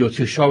 produced video,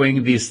 to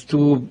showing these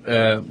two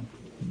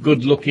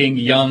good-looking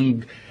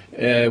young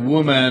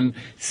women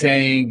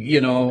saying,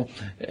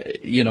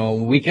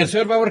 we can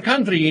serve our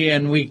country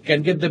and we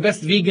can get the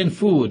best vegan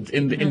food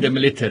in the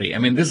military. I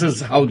mean, this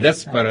is how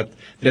desperate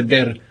that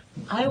they're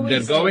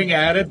going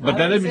at it. But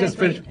then let me just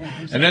finish.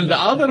 And then the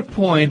other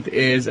point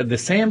is, at the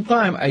same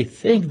time, I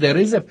think there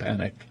is a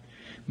panic.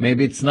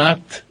 Maybe it's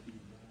not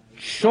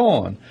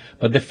shown,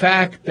 but the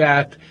fact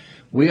that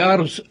we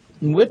are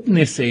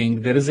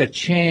witnessing there is a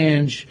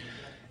change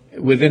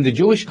within the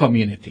Jewish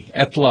community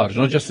at large,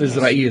 not just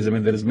Israelis. I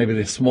mean, there is maybe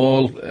the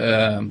small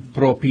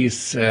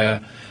pro-peace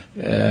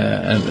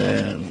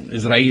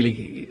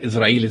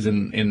Israelis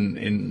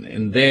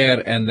in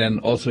there, and then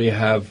also you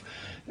have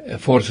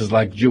forces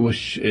like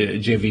Jewish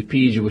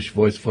JVP, Jewish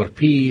Voice for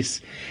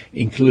Peace,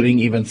 including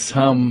even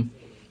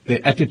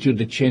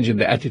the change in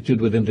the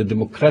attitude within the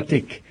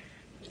Democratic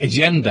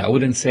agenda, I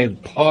wouldn't say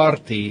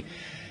party,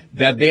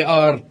 that they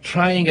are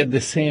trying at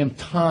the same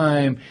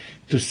time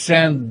to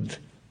send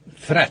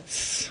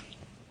threats.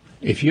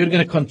 If you're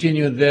going to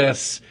continue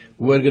this,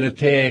 we're going to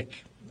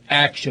take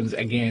actions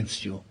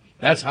against you.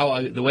 That's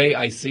the way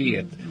I see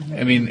it.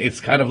 I mean, it's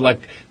kind of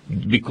like,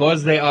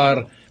 because they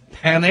are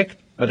panicked,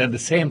 but at the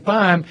same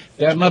time,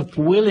 they're not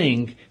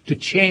willing to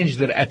change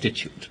their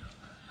attitude.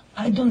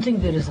 I don't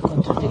think there is a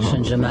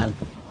contradiction, Jamal.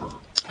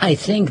 I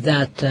think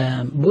that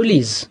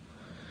bullies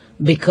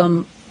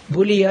become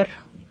bullier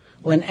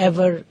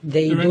whenever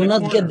they do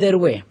not get their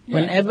way. Yeah.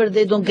 Whenever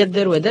they don't get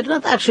their way. They're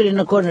not actually in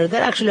a corner.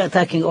 They're actually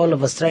attacking all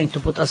of us, trying to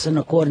put us in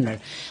a corner.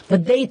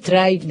 But they're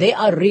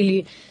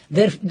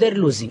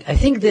losing. I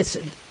think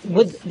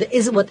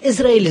what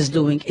Israel is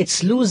doing,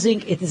 it's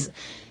losing.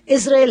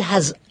 Israel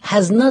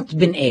has not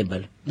been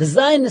able, the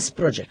Zionist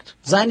project,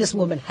 Zionist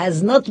movement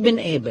has not been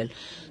able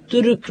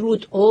to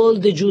recruit all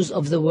the Jews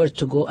of the world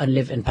to go and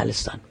live in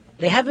Palestine.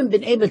 They haven't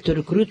been able to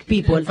recruit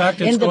people in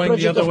fact, it's going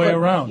the other way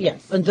around. Yeah,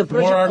 in the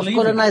project of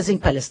colonizing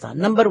Palestine,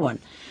 number one.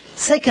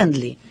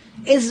 Secondly,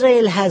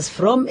 Israel has,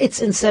 from its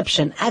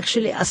inception,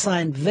 actually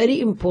assigned very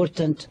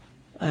important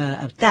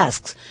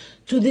tasks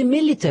to the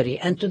military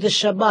and to the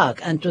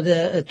Shabak and to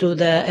the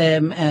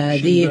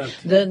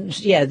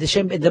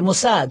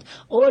Mossad,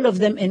 all of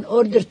them, in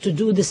order to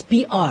do this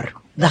PR,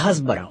 the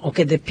Hasbara,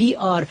 the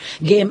PR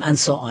game and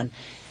so on.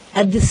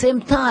 At the same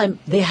time,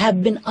 they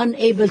have been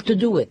unable to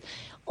do it.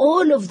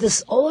 All of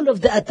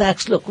the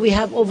attacks, look, we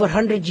have over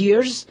 100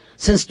 years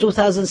since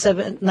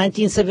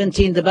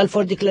 1917, the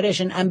Balfour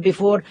Declaration, and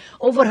before,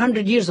 over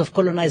 100 years of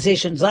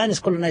colonization,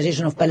 Zionist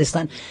colonization of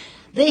Palestine.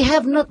 they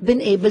have not been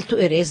able to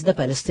erase the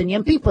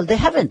Palestinian people. They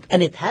haven't.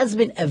 And it has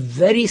been a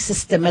very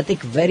systematic,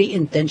 very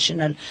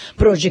intentional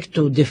project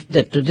to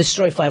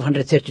destroy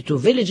 532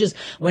 villages.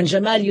 When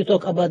Jamal, you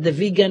talk about the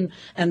vegan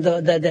and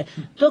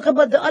talk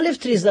about the olive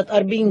trees that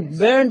are being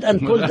burned and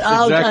pulled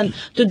out. Exactly. And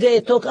today,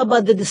 talk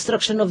about the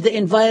destruction of the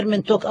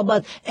environment, talk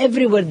about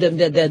everywhere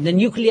the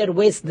nuclear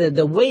waste,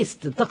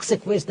 the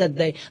toxic waste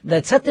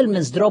that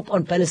settlements drop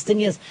on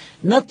Palestinians,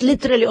 not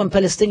literally on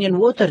Palestinian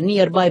water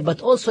nearby,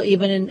 but also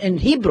even in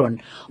Hebron,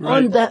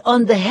 Right.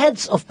 on the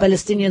heads of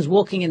Palestinians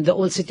walking in the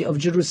old city of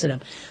Jerusalem.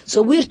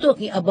 So we're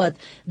talking about,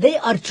 they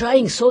are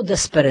trying so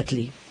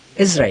desperately,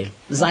 Israel,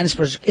 Zionist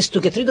project, is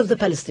to get rid of the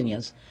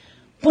Palestinians,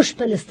 push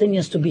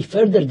Palestinians to be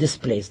further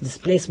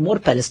displace more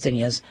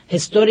Palestinians.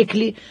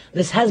 Historically,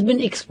 this has been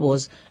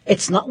exposed.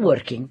 It's not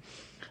working.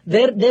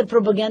 Their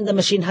propaganda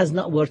machine has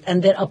not worked,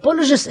 and their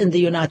apologists in the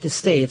United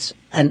States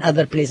and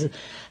other places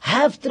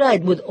have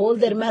tried with all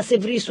their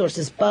massive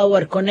resources,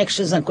 power,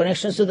 connections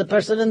to the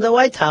person in the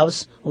White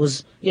House,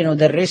 who's,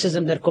 their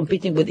racism, they're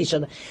competing with each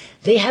other.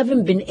 They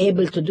haven't been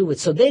able to do it.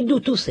 So they do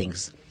two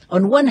things.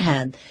 On one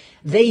hand,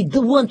 they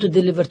do want to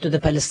deliver to the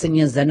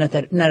Palestinians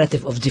the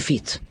narrative of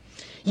defeat.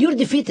 You're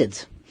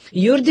defeated.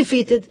 You're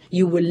defeated.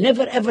 You will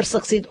never ever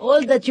succeed.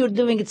 All that you're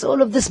doing, it's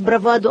all of this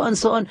bravado and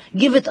so on.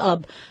 Give it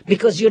up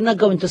because you're not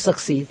going to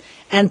succeed.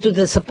 And to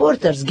the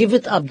supporters, give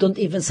it up. Don't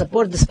even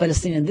support this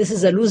Palestinian. This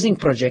is a losing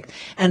project.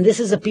 And this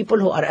is a people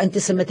who are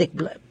anti-Semitic.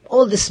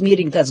 All the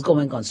smearing that's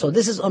going on. So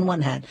this is on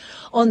one hand.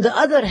 On the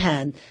other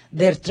hand,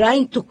 they're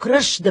trying to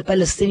crush the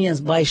Palestinians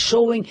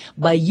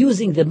by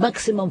using the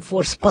maximum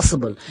force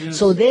possible. Yes.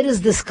 So there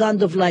is this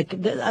kind of like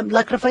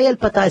Rafael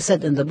Patai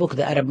said in the book,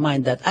 The Arab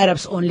Mind, that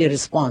Arabs only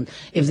respond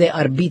if they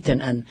are beaten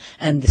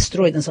and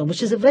destroyed and so on,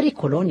 which is a very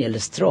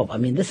colonialist trope. I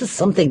mean, this is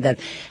something that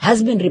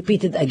has been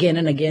repeated again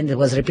and again. It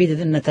was repeated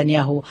in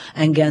Netanyahu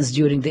and Gantz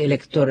during the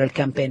electoral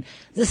campaign.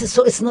 There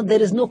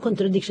is no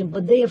contradiction,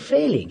 but they are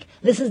failing.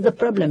 This is the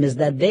problem, is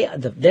that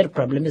their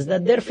problem is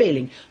that they're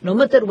failing. No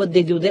matter what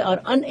they do, they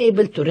are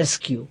unable to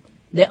rescue.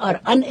 They are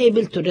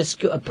unable to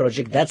rescue a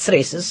project that's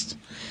racist,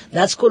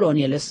 that's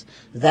colonialist,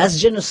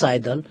 that's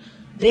genocidal.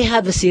 They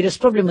have a serious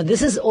problem. And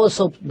this is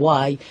also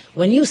why,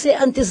 when you say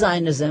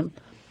anti-Zionism,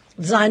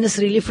 Zionists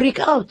really freak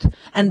out.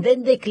 And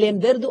then they claim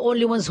they're the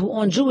only ones who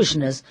own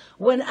Jewishness,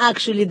 when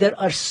actually there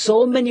are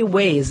so many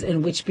ways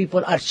in which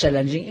people are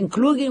challenging,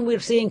 including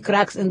we're seeing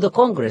cracks in the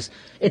Congress.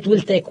 It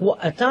will take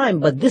a time,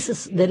 but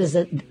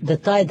the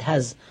tide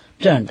has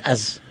turned,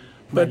 as...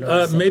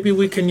 But maybe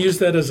we can use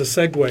that as a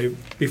segue.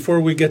 Before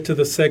we get to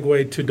the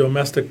segue to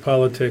domestic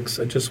politics,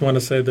 I just want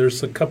to say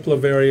there's a couple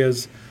of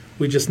areas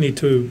we just need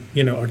to,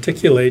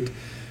 articulate.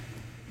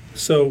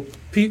 So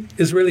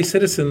Israeli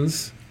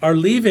citizens are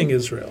leaving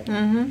Israel.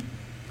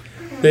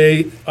 Mm-hmm.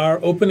 They are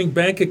opening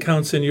bank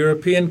accounts in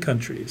European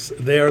countries.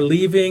 They are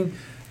leaving.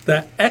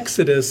 The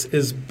exodus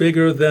is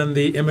bigger than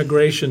the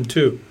immigration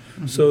too.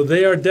 Mm-hmm. So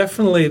they are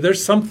definitely,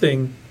 there's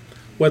something,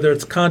 whether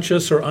it's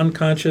conscious or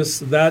unconscious,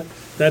 that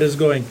is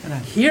going.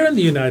 Here in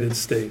the United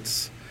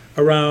States,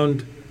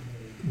 around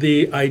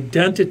the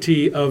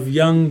identity of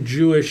young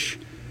Jewish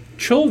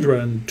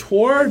children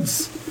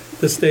towards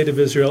the State of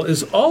Israel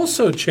is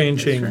also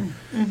changing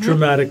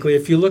dramatically.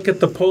 If you look at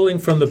the polling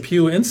from the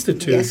Pew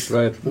Institute, yes.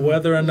 Right.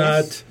 whether or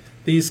not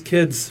these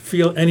kids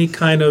feel any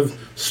kind of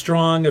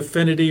strong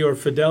affinity or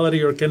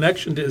fidelity or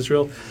connection to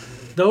Israel,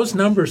 those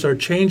numbers are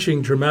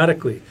changing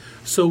dramatically.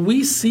 So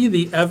we see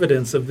the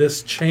evidence of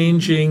this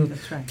changing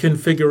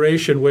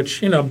configuration,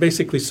 which,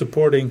 basically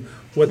supporting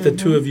what the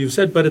two of you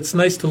said. But it's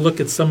nice to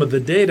look at some of the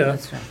data,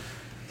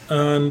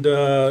 and,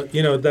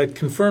 that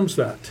confirms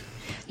that.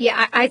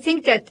 Yeah, I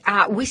think that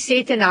we see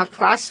it in our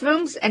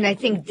classrooms, and I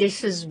think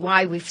this is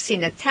why we've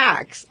seen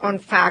attacks on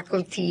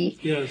faculty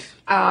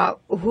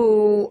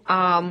who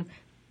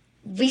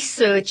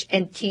research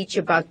and teach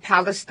about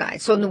Palestine.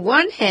 So on the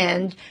one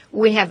hand,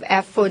 we have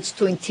efforts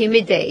to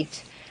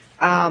intimidate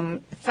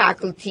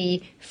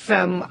faculty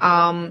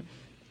from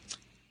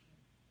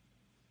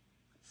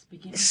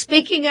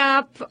speaking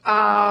up,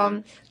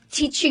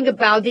 teaching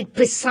about it,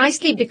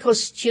 precisely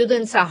because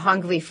students are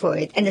hungry for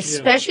it, and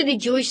especially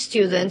Jewish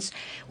students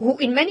who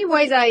in many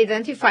ways I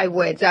identify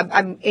with.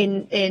 I'm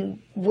in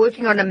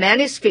working on a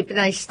manuscript, and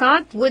I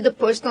start with a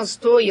personal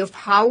story of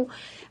how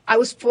I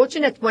was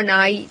fortunate when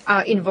I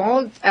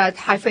involved at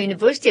Haifa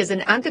University as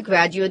an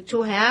undergraduate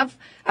to have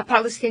a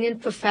Palestinian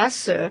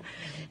professor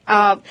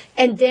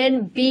and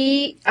then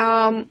be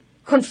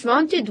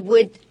confronted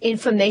with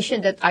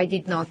information that I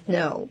did not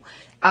know.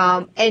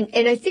 And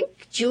I think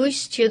Jewish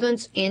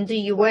students in the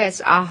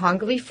U.S. are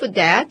hungry for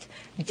that.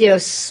 They're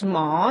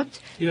smart.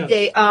 Yes.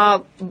 They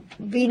are,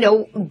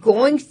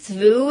 going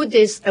through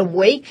this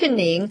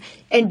awakening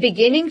and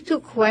beginning to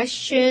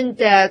question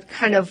that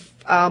kind of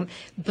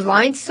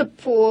blind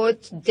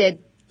support that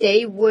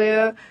they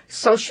were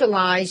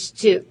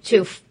socialized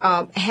to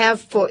have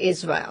for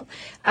Israel.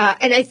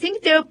 And I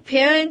think their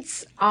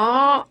parents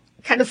are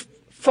kind of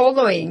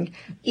following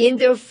in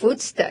their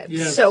footsteps.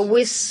 Yes. So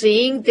we're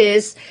seeing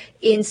this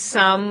in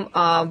some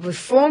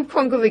Reform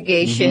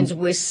congregations.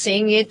 We're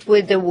seeing it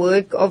with the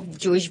work of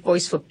Jewish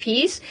Voice for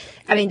Peace.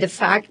 I mean, the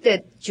fact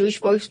that Jewish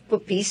Voice for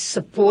Peace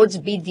supports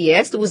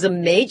BDS, there was a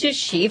major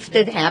shift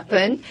that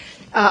happened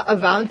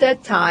around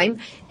that time.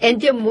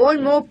 And there are more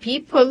and more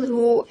people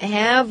who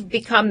have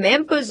become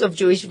members of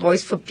Jewish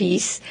Voice for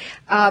Peace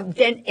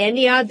than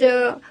any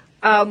other,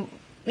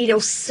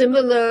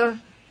 similar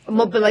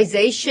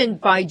mobilization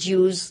by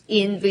Jews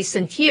in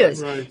recent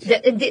years. Right.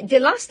 The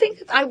last thing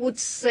that I would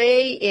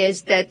say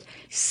is that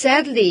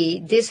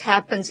sadly this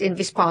happens in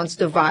response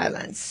to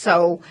violence.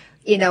 So,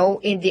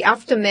 in the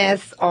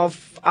aftermath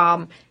of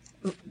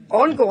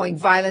ongoing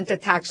violent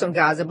attacks on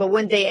Gaza, but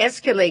when they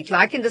escalate,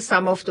 like in the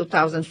summer of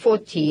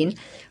 2014,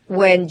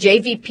 when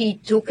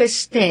JVP took a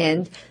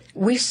stand,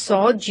 we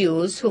saw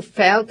Jews who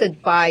felt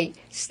that by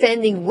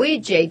standing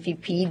with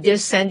JVP, they're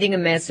sending a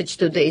message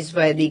to the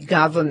Israeli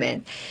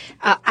government.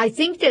 I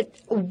think that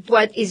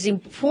what is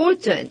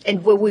important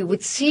and where we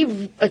would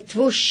see a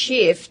true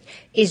shift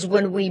is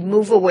when we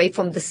move away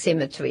from the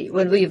symmetry,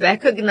 when we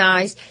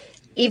recognize,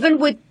 even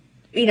with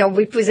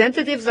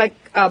representatives like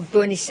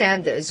Bernie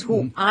Sanders,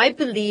 who I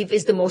believe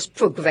is the most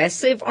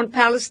progressive on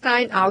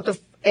Palestine out of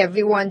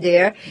everyone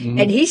there,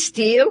 and he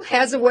still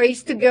has a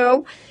ways to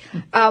go.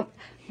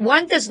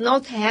 One does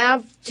not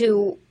have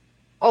to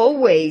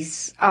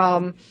always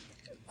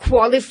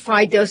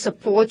qualify their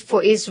support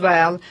for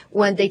Israel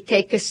when they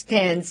take a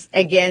stance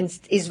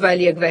against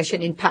Israeli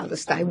aggression in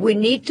Palestine. We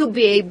need to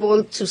be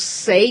able to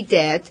say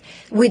that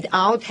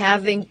without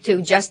having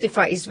to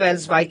justify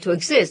Israel's right to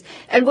exist.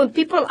 And when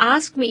people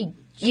ask me,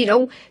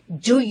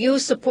 do you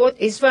support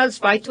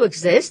Israel's right to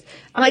exist?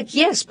 I'm like,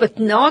 yes, but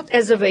not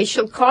as a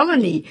racial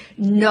colony,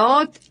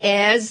 not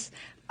as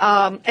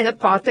an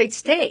apartheid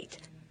state.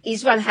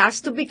 Israel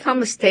has to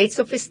become a state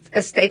of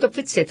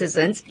its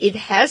citizens. It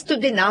has to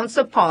denounce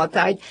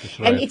apartheid,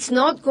 and it's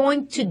not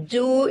going to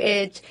do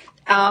it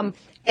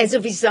as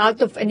a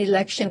result of an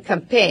election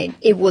campaign.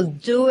 It will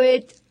do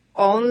it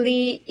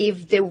only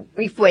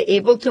if we're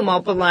able to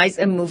mobilize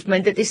a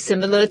movement that is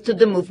similar to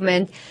the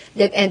movement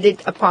that ended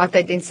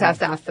apartheid in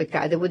South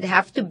Africa. There would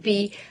have to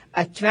be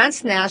a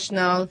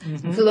transnational,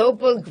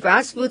 global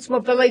grassroots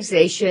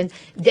mobilization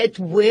that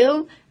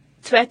will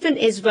threaten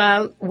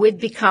Israel with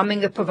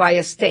becoming a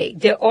pariah state.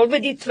 They're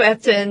already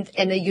threatened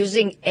and are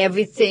using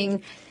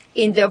everything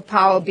in their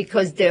power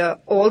because their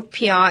all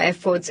PR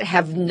efforts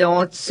have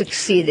not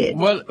succeeded.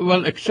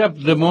 Well,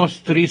 except the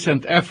most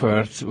recent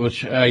efforts,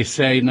 which I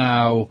say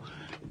now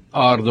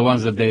are the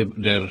ones that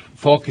they're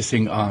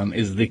focusing on,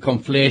 is the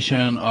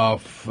conflation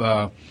of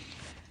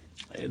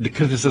the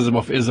criticism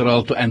of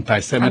Israel to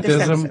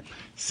anti-Semitism.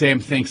 Same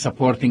thing,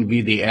 supporting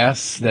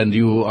BDS, then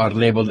you are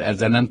labeled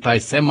as an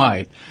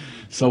anti-Semite.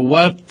 So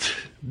what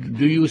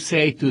do you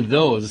say to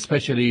those,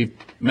 especially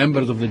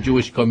members of the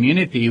Jewish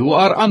community who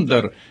are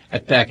under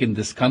attack in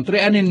this country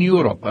and in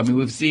Europe? I mean,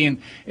 we've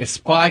seen a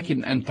spike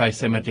in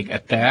anti-Semitic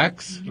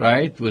attacks,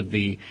 right, with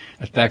the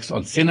attacks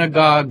on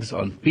synagogues,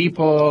 on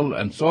people,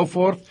 and so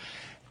forth.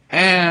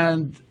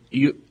 And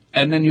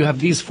then you have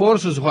these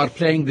forces who are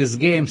playing this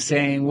game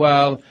saying,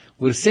 well,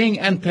 we're seeing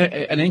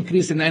an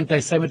increase in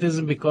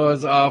anti-Semitism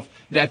because of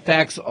the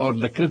attacks or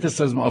the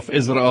criticism of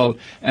Israel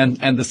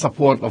and the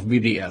support of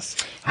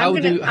BDS.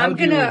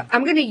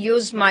 I'm gonna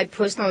use my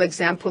personal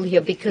example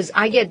here because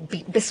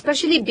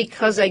especially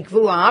because I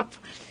grew up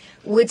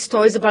with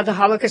stories about the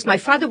Holocaust. My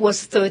father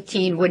was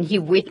 13 when he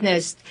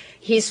witnessed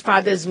his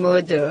father's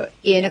murder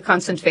in a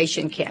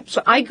concentration camp.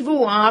 So I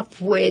grew up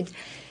with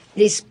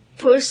this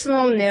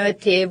personal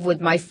narrative,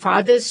 with my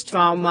father's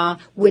trauma,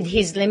 with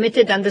his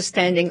limited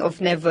understanding of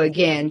never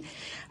again.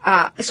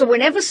 So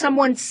whenever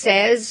someone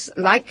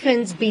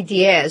likens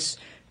BDS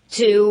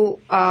to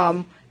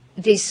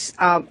this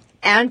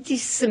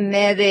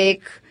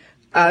anti-Semitic,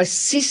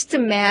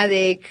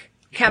 systematic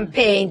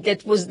campaign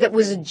that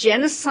was a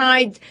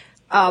genocide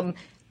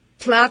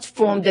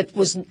platform that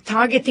was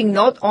targeting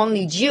not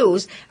only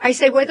Jews, I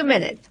say, wait a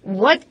minute,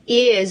 what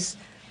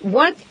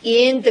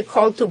in the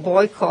call to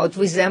boycott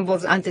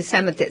resembles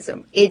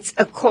anti-Semitism? It's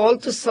a call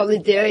to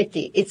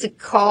solidarity. It's a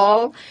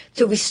call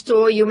to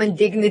restore human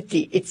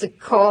dignity. It's a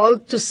call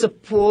to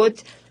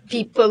support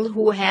people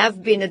who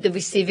have been at the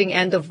receiving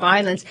end of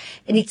violence.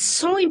 And it's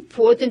so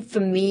important for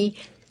me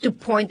to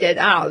point that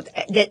out,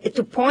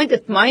 to point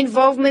that my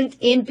involvement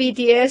in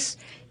BDS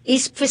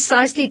is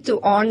precisely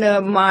to honor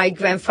my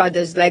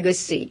grandfather's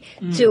legacy,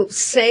 to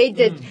say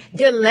that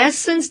there are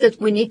lessons that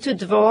we need to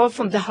draw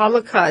from the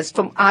Holocaust,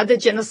 from other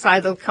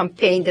genocidal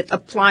campaigns that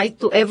apply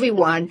to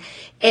everyone.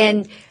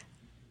 And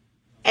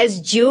as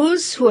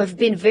Jews who have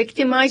been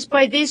victimized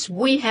by this,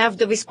 we have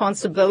the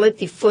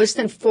responsibility, first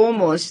and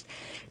foremost,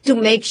 to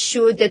make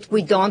sure that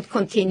we don't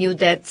continue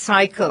that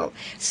cycle.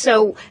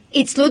 So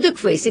it's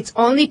ludicrous. It's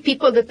only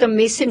people that are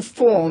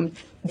misinformed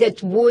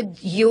that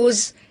would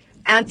use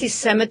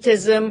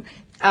anti-Semitism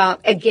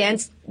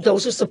against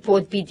those who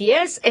support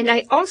BDS. And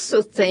I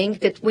also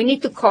think that we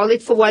need to call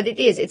it for what it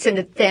is. It's an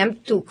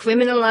attempt to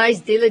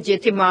criminalize,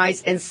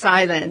 delegitimize, and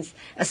silence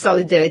a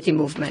solidarity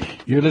movement.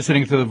 You're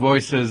listening to the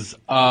voices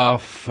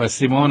of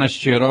Simona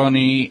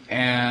Shironi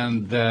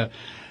and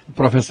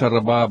Professor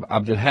Rabab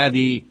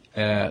Abdelhadi.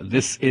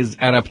 This is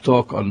Arab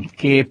Talk on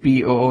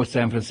KPOO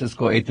San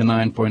Francisco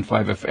 89.5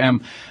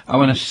 FM. I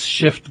want to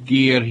shift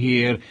gear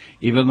here,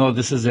 even though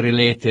this is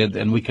related,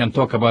 and we can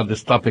talk about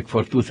this topic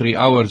for 2-3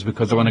 hours,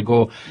 because I want to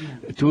go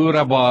to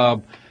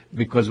Rabab,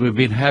 because we've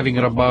been having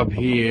Rabab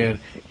here,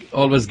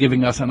 always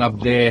giving us an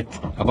update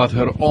about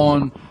her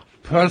own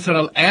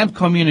personal and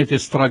community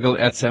struggle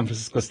at San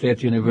Francisco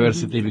State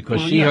University,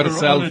 because she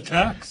herself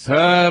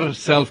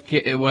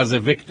was a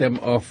victim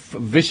of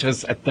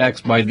vicious attacks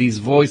by these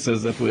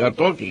voices that we are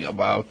talking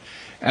about,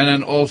 and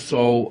then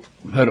also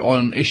her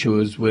own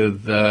issues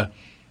with,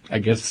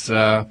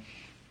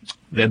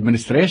 the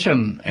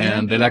administration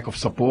and the lack of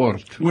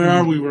support. Where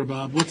are we,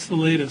 Rabab? What's the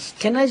latest?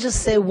 Can I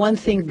just say one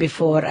thing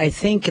before? I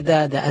think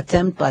that the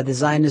attempt by the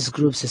Zionist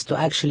groups is to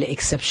actually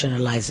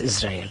exceptionalize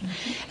Israel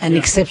and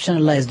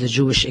exceptionalize the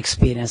Jewish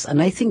experience.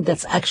 And I think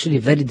that's actually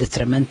very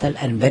detrimental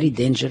and very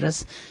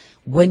dangerous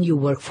when you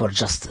work for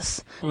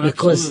justice.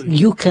 Because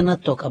you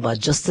cannot talk about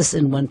justice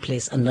in one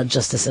place and not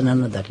justice in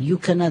another. You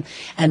cannot.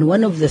 And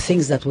one of the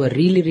things that were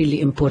really, really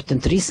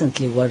important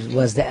recently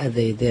was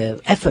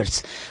the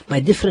efforts by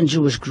different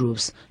Jewish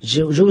groups,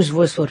 Jewish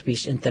Voice for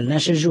Peace,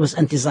 International Jewish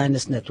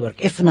Anti-Zionist Network,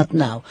 If Not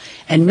Now,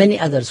 and many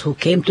others who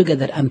came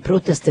together and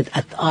protested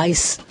at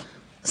ICE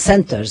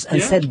centers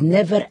and said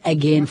never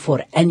again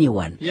for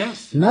anyone.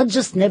 Yes. Not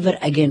just never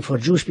again for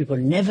Jewish people,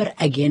 never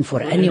again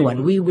for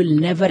anyone. We will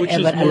never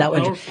ever allow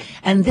it.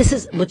 And this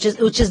is which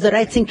is the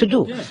right thing to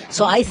do. Yes.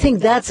 So I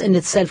think that's in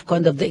itself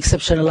kind of the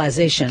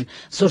exceptionalization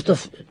sort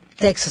of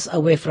takes us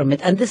away from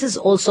it. And this is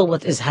also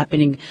what is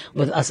happening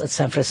with us at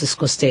San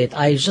Francisco State.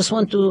 I just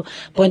want to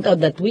point out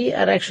that we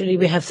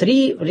have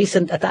 3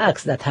 recent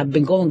attacks that have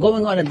been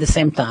going on at the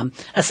same time,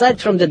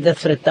 aside from the death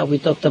threat that we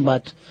talked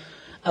about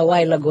a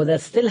while ago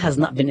that still has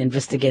not been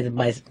investigated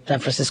by San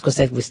Francisco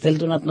State. We still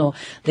do not know.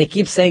 They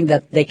keep saying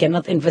that they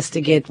cannot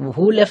investigate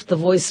who left the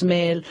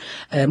voicemail,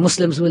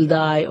 Muslims will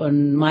die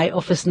on my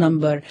office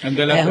number, and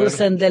the letter. Who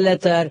sent the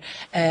letter,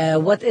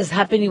 what is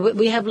happening.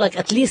 We have like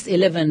at least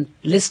 11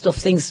 list of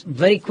things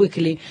very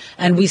quickly,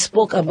 and we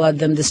spoke about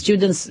them. The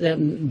students,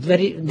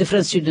 very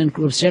different student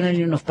groups, General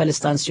Union of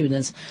Palestine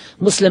Students,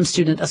 Muslim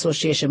Student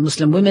Association,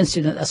 Muslim Women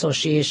Student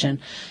Association,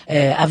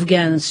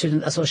 Afghan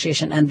Student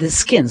Association, and the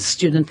SKINS,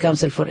 Student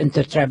Council for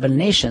Intertribal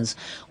Nations,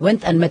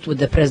 went and met with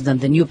the president,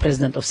 the new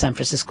president of San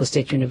Francisco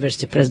State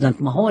University, President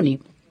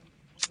Mahoney.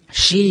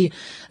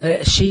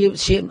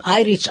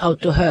 I reached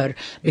out to her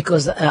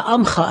because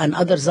Amcha and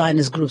other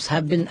Zionist groups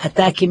have been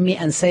attacking me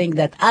and saying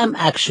that I'm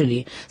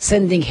actually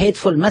sending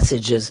hateful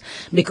messages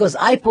because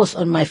I post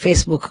on my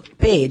Facebook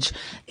page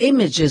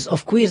images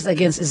of queers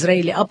against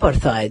Israeli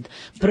apartheid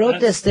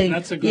protesting.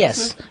 That's a good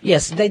yes, thing.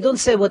 yes. They don't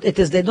say what it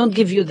is. They don't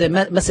give you the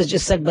message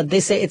itself, but they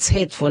say it's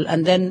hateful,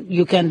 and then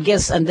you can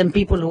guess. And then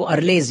people who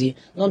are lazy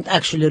don't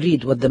actually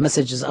read what the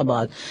message is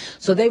about.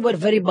 So they were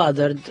very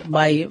bothered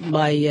by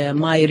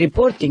my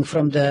reporting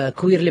from the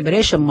Queer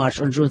Liberation March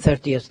on June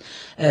 30th,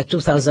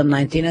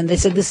 2019, and they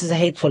said this is a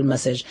hateful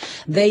message.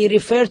 They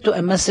referred to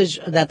a message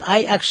that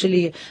I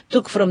actually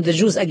took from the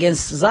Jews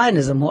Against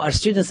Zionism, who are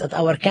students at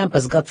our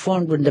campus, got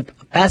formed when the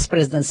past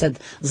president said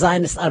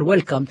Zionists are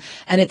welcome,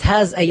 and it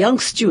has a young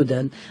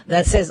student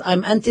that says,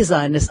 I'm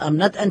anti-Zionist, I'm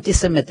not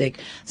anti-Semitic,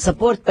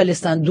 support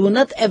Palestine, do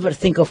not ever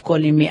think of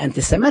calling me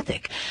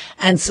anti-Semitic.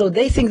 And so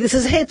they think this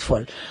is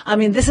hateful. I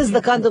mean, this is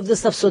the kind of the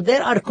stuff. So they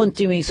are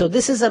continuing. So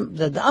this is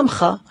the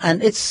Amcha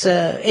and its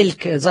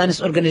ILK,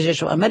 Zionist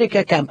Organization of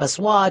America, Campus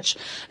Watch,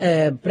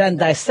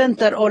 Brandeis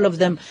Center, all of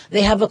them.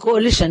 They have a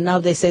coalition. Now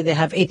they say they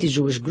have 80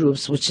 Jewish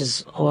groups, which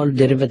is all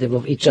derivative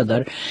of each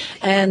other.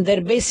 And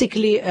they're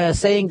basically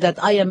saying that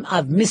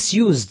I've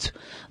misused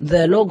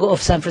the logo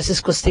of San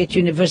Francisco State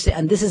University,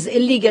 and this is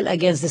illegal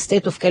against the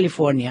state of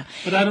California.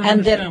 But I don't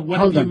understand. What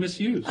have you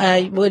misused?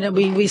 When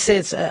we say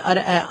it's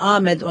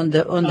Ahmed on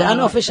the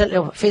unofficial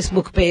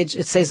Facebook page,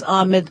 it says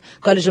Ahmed,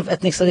 College of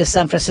Ethnic Studies,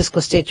 San Francisco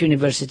State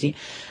University.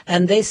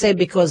 And they say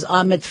because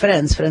Ahmed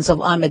friends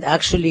of Ahmed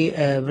actually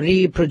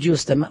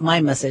reproduced my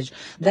message,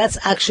 that's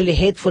actually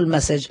hateful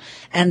message,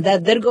 and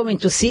that they're going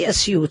to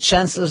CSU,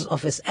 Chancellor's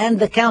Office, and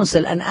the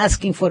Council and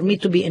asking for me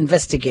to be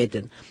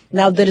investigated.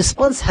 Now the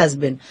response has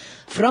been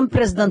from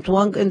President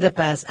Wang in the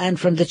past and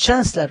from the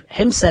Chancellor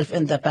himself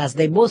in the past.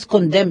 They both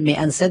condemned me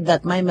and said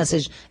that my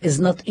message is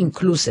not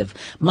inclusive.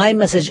 My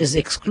message is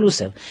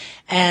exclusive.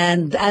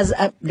 And as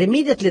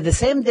immediately the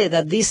same day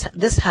that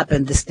this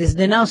happened, this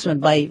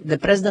denouncement by the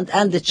President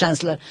and the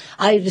Chancellor,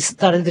 I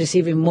started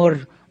receiving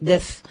more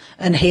death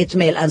and hate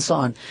mail and so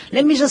on.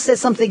 Let me just say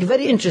something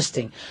very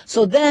interesting.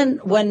 So then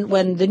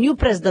when the new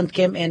president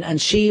came in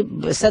and she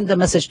sent a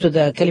message to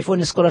the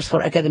California Scholars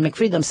for Academic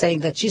Freedom saying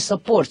that she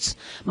supports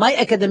my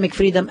academic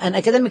freedom and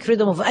academic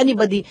freedom of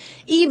anybody,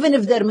 even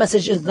if their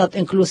message is not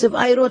inclusive,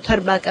 I wrote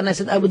her back and I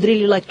said, I would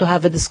really like to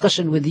have a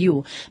discussion with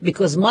you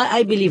because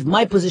I believe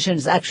my position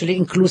is actually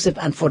inclusive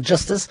and for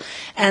justice.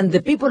 And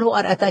the people who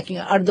are attacking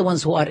are the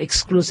ones who are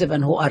exclusive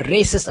and who are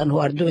racist and who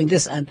are doing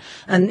this and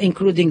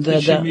including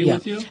Did she meet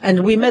with you?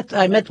 And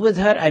I met with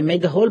her. I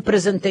made the whole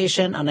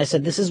presentation and I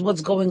said, this is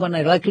what's going on.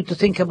 I'd like you to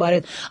think about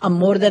it. I'm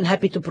more than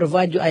happy to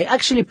provide you. I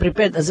actually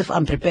prepared as if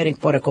I'm preparing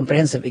for a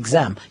comprehensive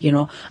exam,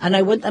 and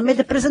I went and made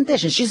a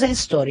presentation. She's a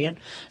historian.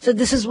 So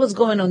this is what's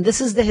going on.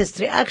 This is the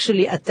history.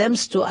 Actually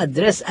attempts to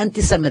address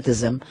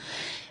anti-Semitism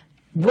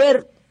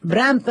where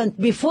rampant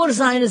before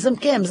Zionism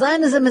came.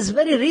 Zionism is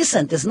very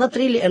recent. It's not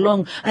really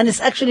and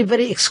it's actually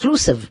very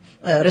exclusive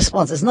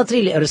response. It's not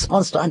really a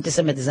response to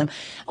anti-Semitism.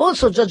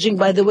 Also, judging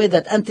by the way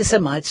that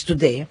anti-Semites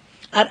today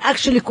are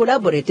actually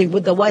collaborating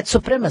with the white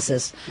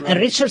supremacists. Right. And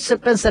Richard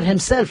Spencer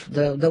himself,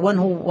 the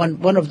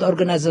one of the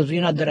organizers of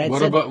Unite the Right,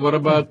 what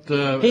about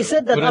he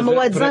said that I'm a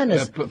white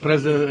Zionist.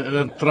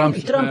 President Trump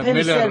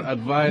himself,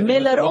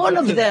 Miller, all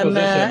of them,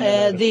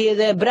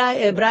 the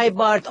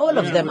Breitbart, all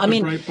of them. I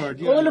mean,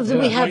 all of them.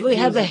 We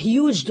have a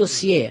huge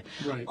dossier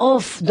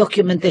of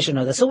documentation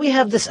of that. So we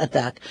have this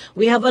attack.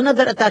 We have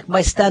another attack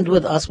by Stand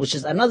With Us, which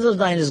is another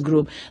Zionist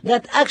group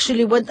that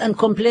actually went and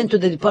complained to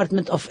the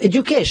Department of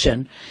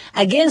Education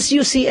against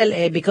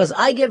UCLA because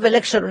I gave a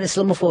lecture on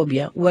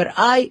Islamophobia where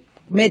I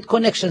made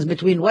connections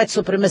between white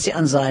supremacy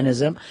and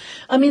Zionism.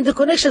 I mean, the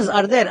connections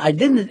are there. I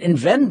didn't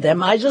invent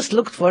them. I just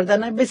looked for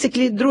them and I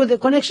basically drew the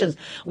connections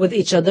with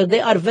each other. They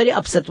are very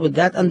upset with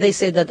that and they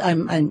say that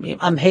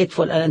I'm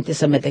hateful and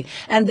anti-Semitic.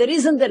 And the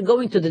reason they're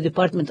going to the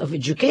Department of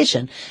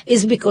Education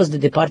is because the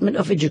Department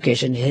of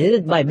Education,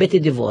 headed by Betty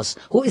DeVos,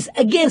 who is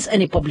against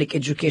any public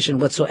education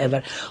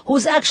whatsoever,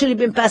 who's actually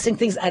been passing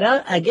things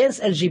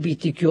against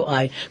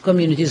LGBTQI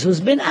communities,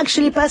 who's been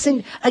actually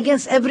passing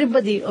against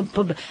everybody,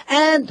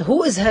 and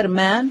who is her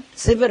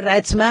civil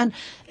rights man,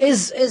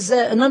 is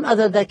none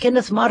other than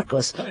Kenneth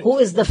Marcus, who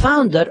is the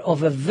founder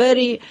of a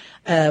very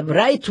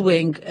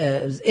right-wing,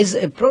 is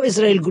a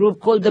pro-Israel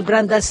group called the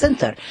Brandeis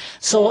Center.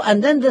 So,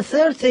 and then the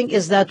third thing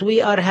is that we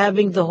are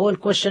having the whole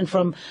question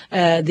from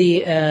I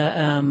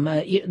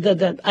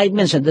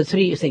mentioned the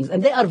three things,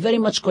 and they are very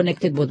much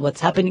connected with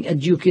what's happening at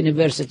Duke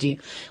University,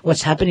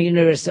 what's happening at the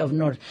University of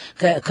North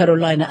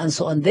Carolina, and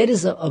so on. There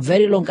is a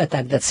very long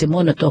attack that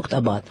Simona talked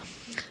about.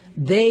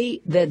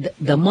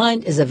 The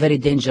mind is a very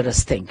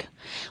dangerous thing.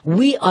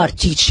 We are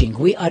teaching,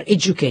 we are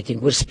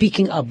educating, we're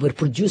speaking up, we're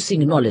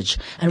producing knowledge,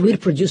 and we're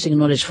producing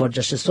knowledge for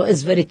justice. So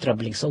it's very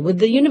troubling. So with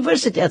the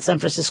university at San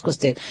Francisco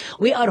State,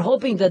 we are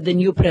hoping that the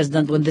new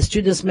president, when the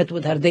students met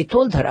with her, they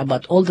told her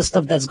about all the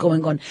stuff that's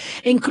going on,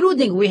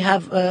 including we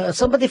have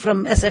somebody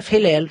from SF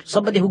Hillel,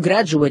 somebody who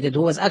graduated,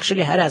 who was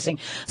actually harassing,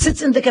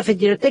 sits in the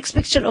cafeteria, takes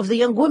picture of the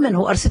young women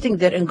who are sitting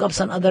there in GOPS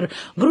and other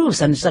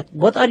groups, and it's like,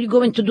 what are you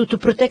going to do to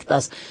protect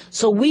us?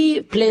 So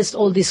we placed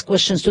all these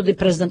questions to the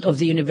president of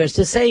the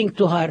university, saying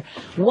to her,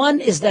 one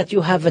is that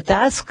you have a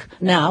task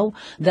now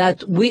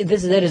that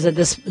there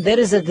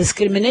is a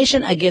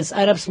discrimination against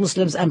Arabs,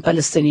 Muslims, and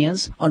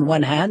Palestinians on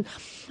one hand,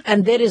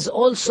 and there is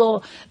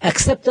also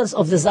acceptance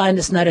of the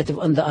Zionist narrative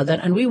on the other,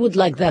 and we would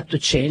like that to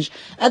change.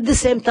 At the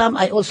same time,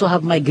 I also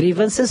have my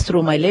grievances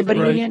through my labor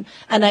union,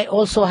 and I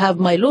also have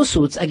my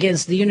lawsuits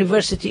against the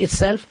university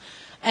itself,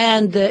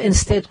 and in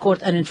state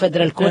court and in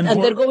federal court,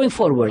 and they're going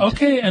forward.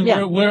 Okay, and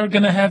we're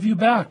going to have you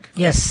back.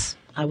 Yes,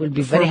 I will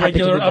be very happy to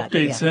do that.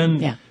 Regular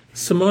updates.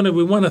 Simona,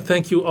 we want to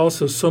thank you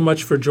also so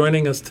much for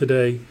joining us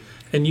today.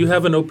 And you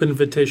have an open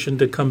invitation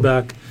to come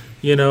back,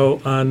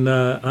 on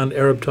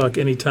Arab Talk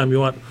anytime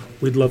you want.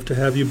 We'd love to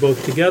have you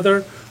both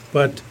together,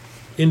 but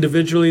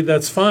individually,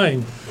 that's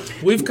fine.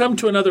 We've come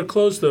to another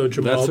close, though,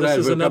 Jamal. That's right.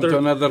 This is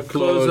another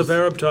close of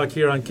Arab Talk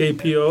here on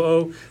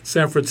KPOO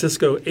San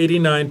Francisco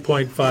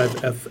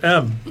 89.5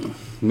 FM.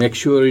 Make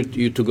sure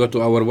you to go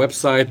to our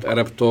website,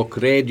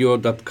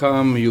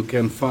 arabtalkradio.com. You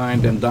can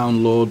find and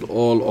download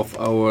all of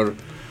our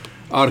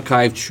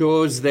archived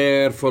shows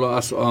there. Follow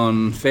us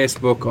on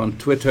Facebook, on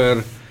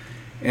Twitter,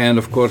 and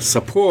of course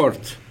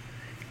support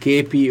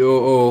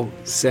KPOO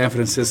San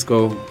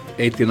Francisco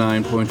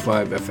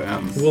 89.5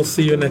 FM. We'll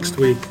see you next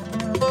week.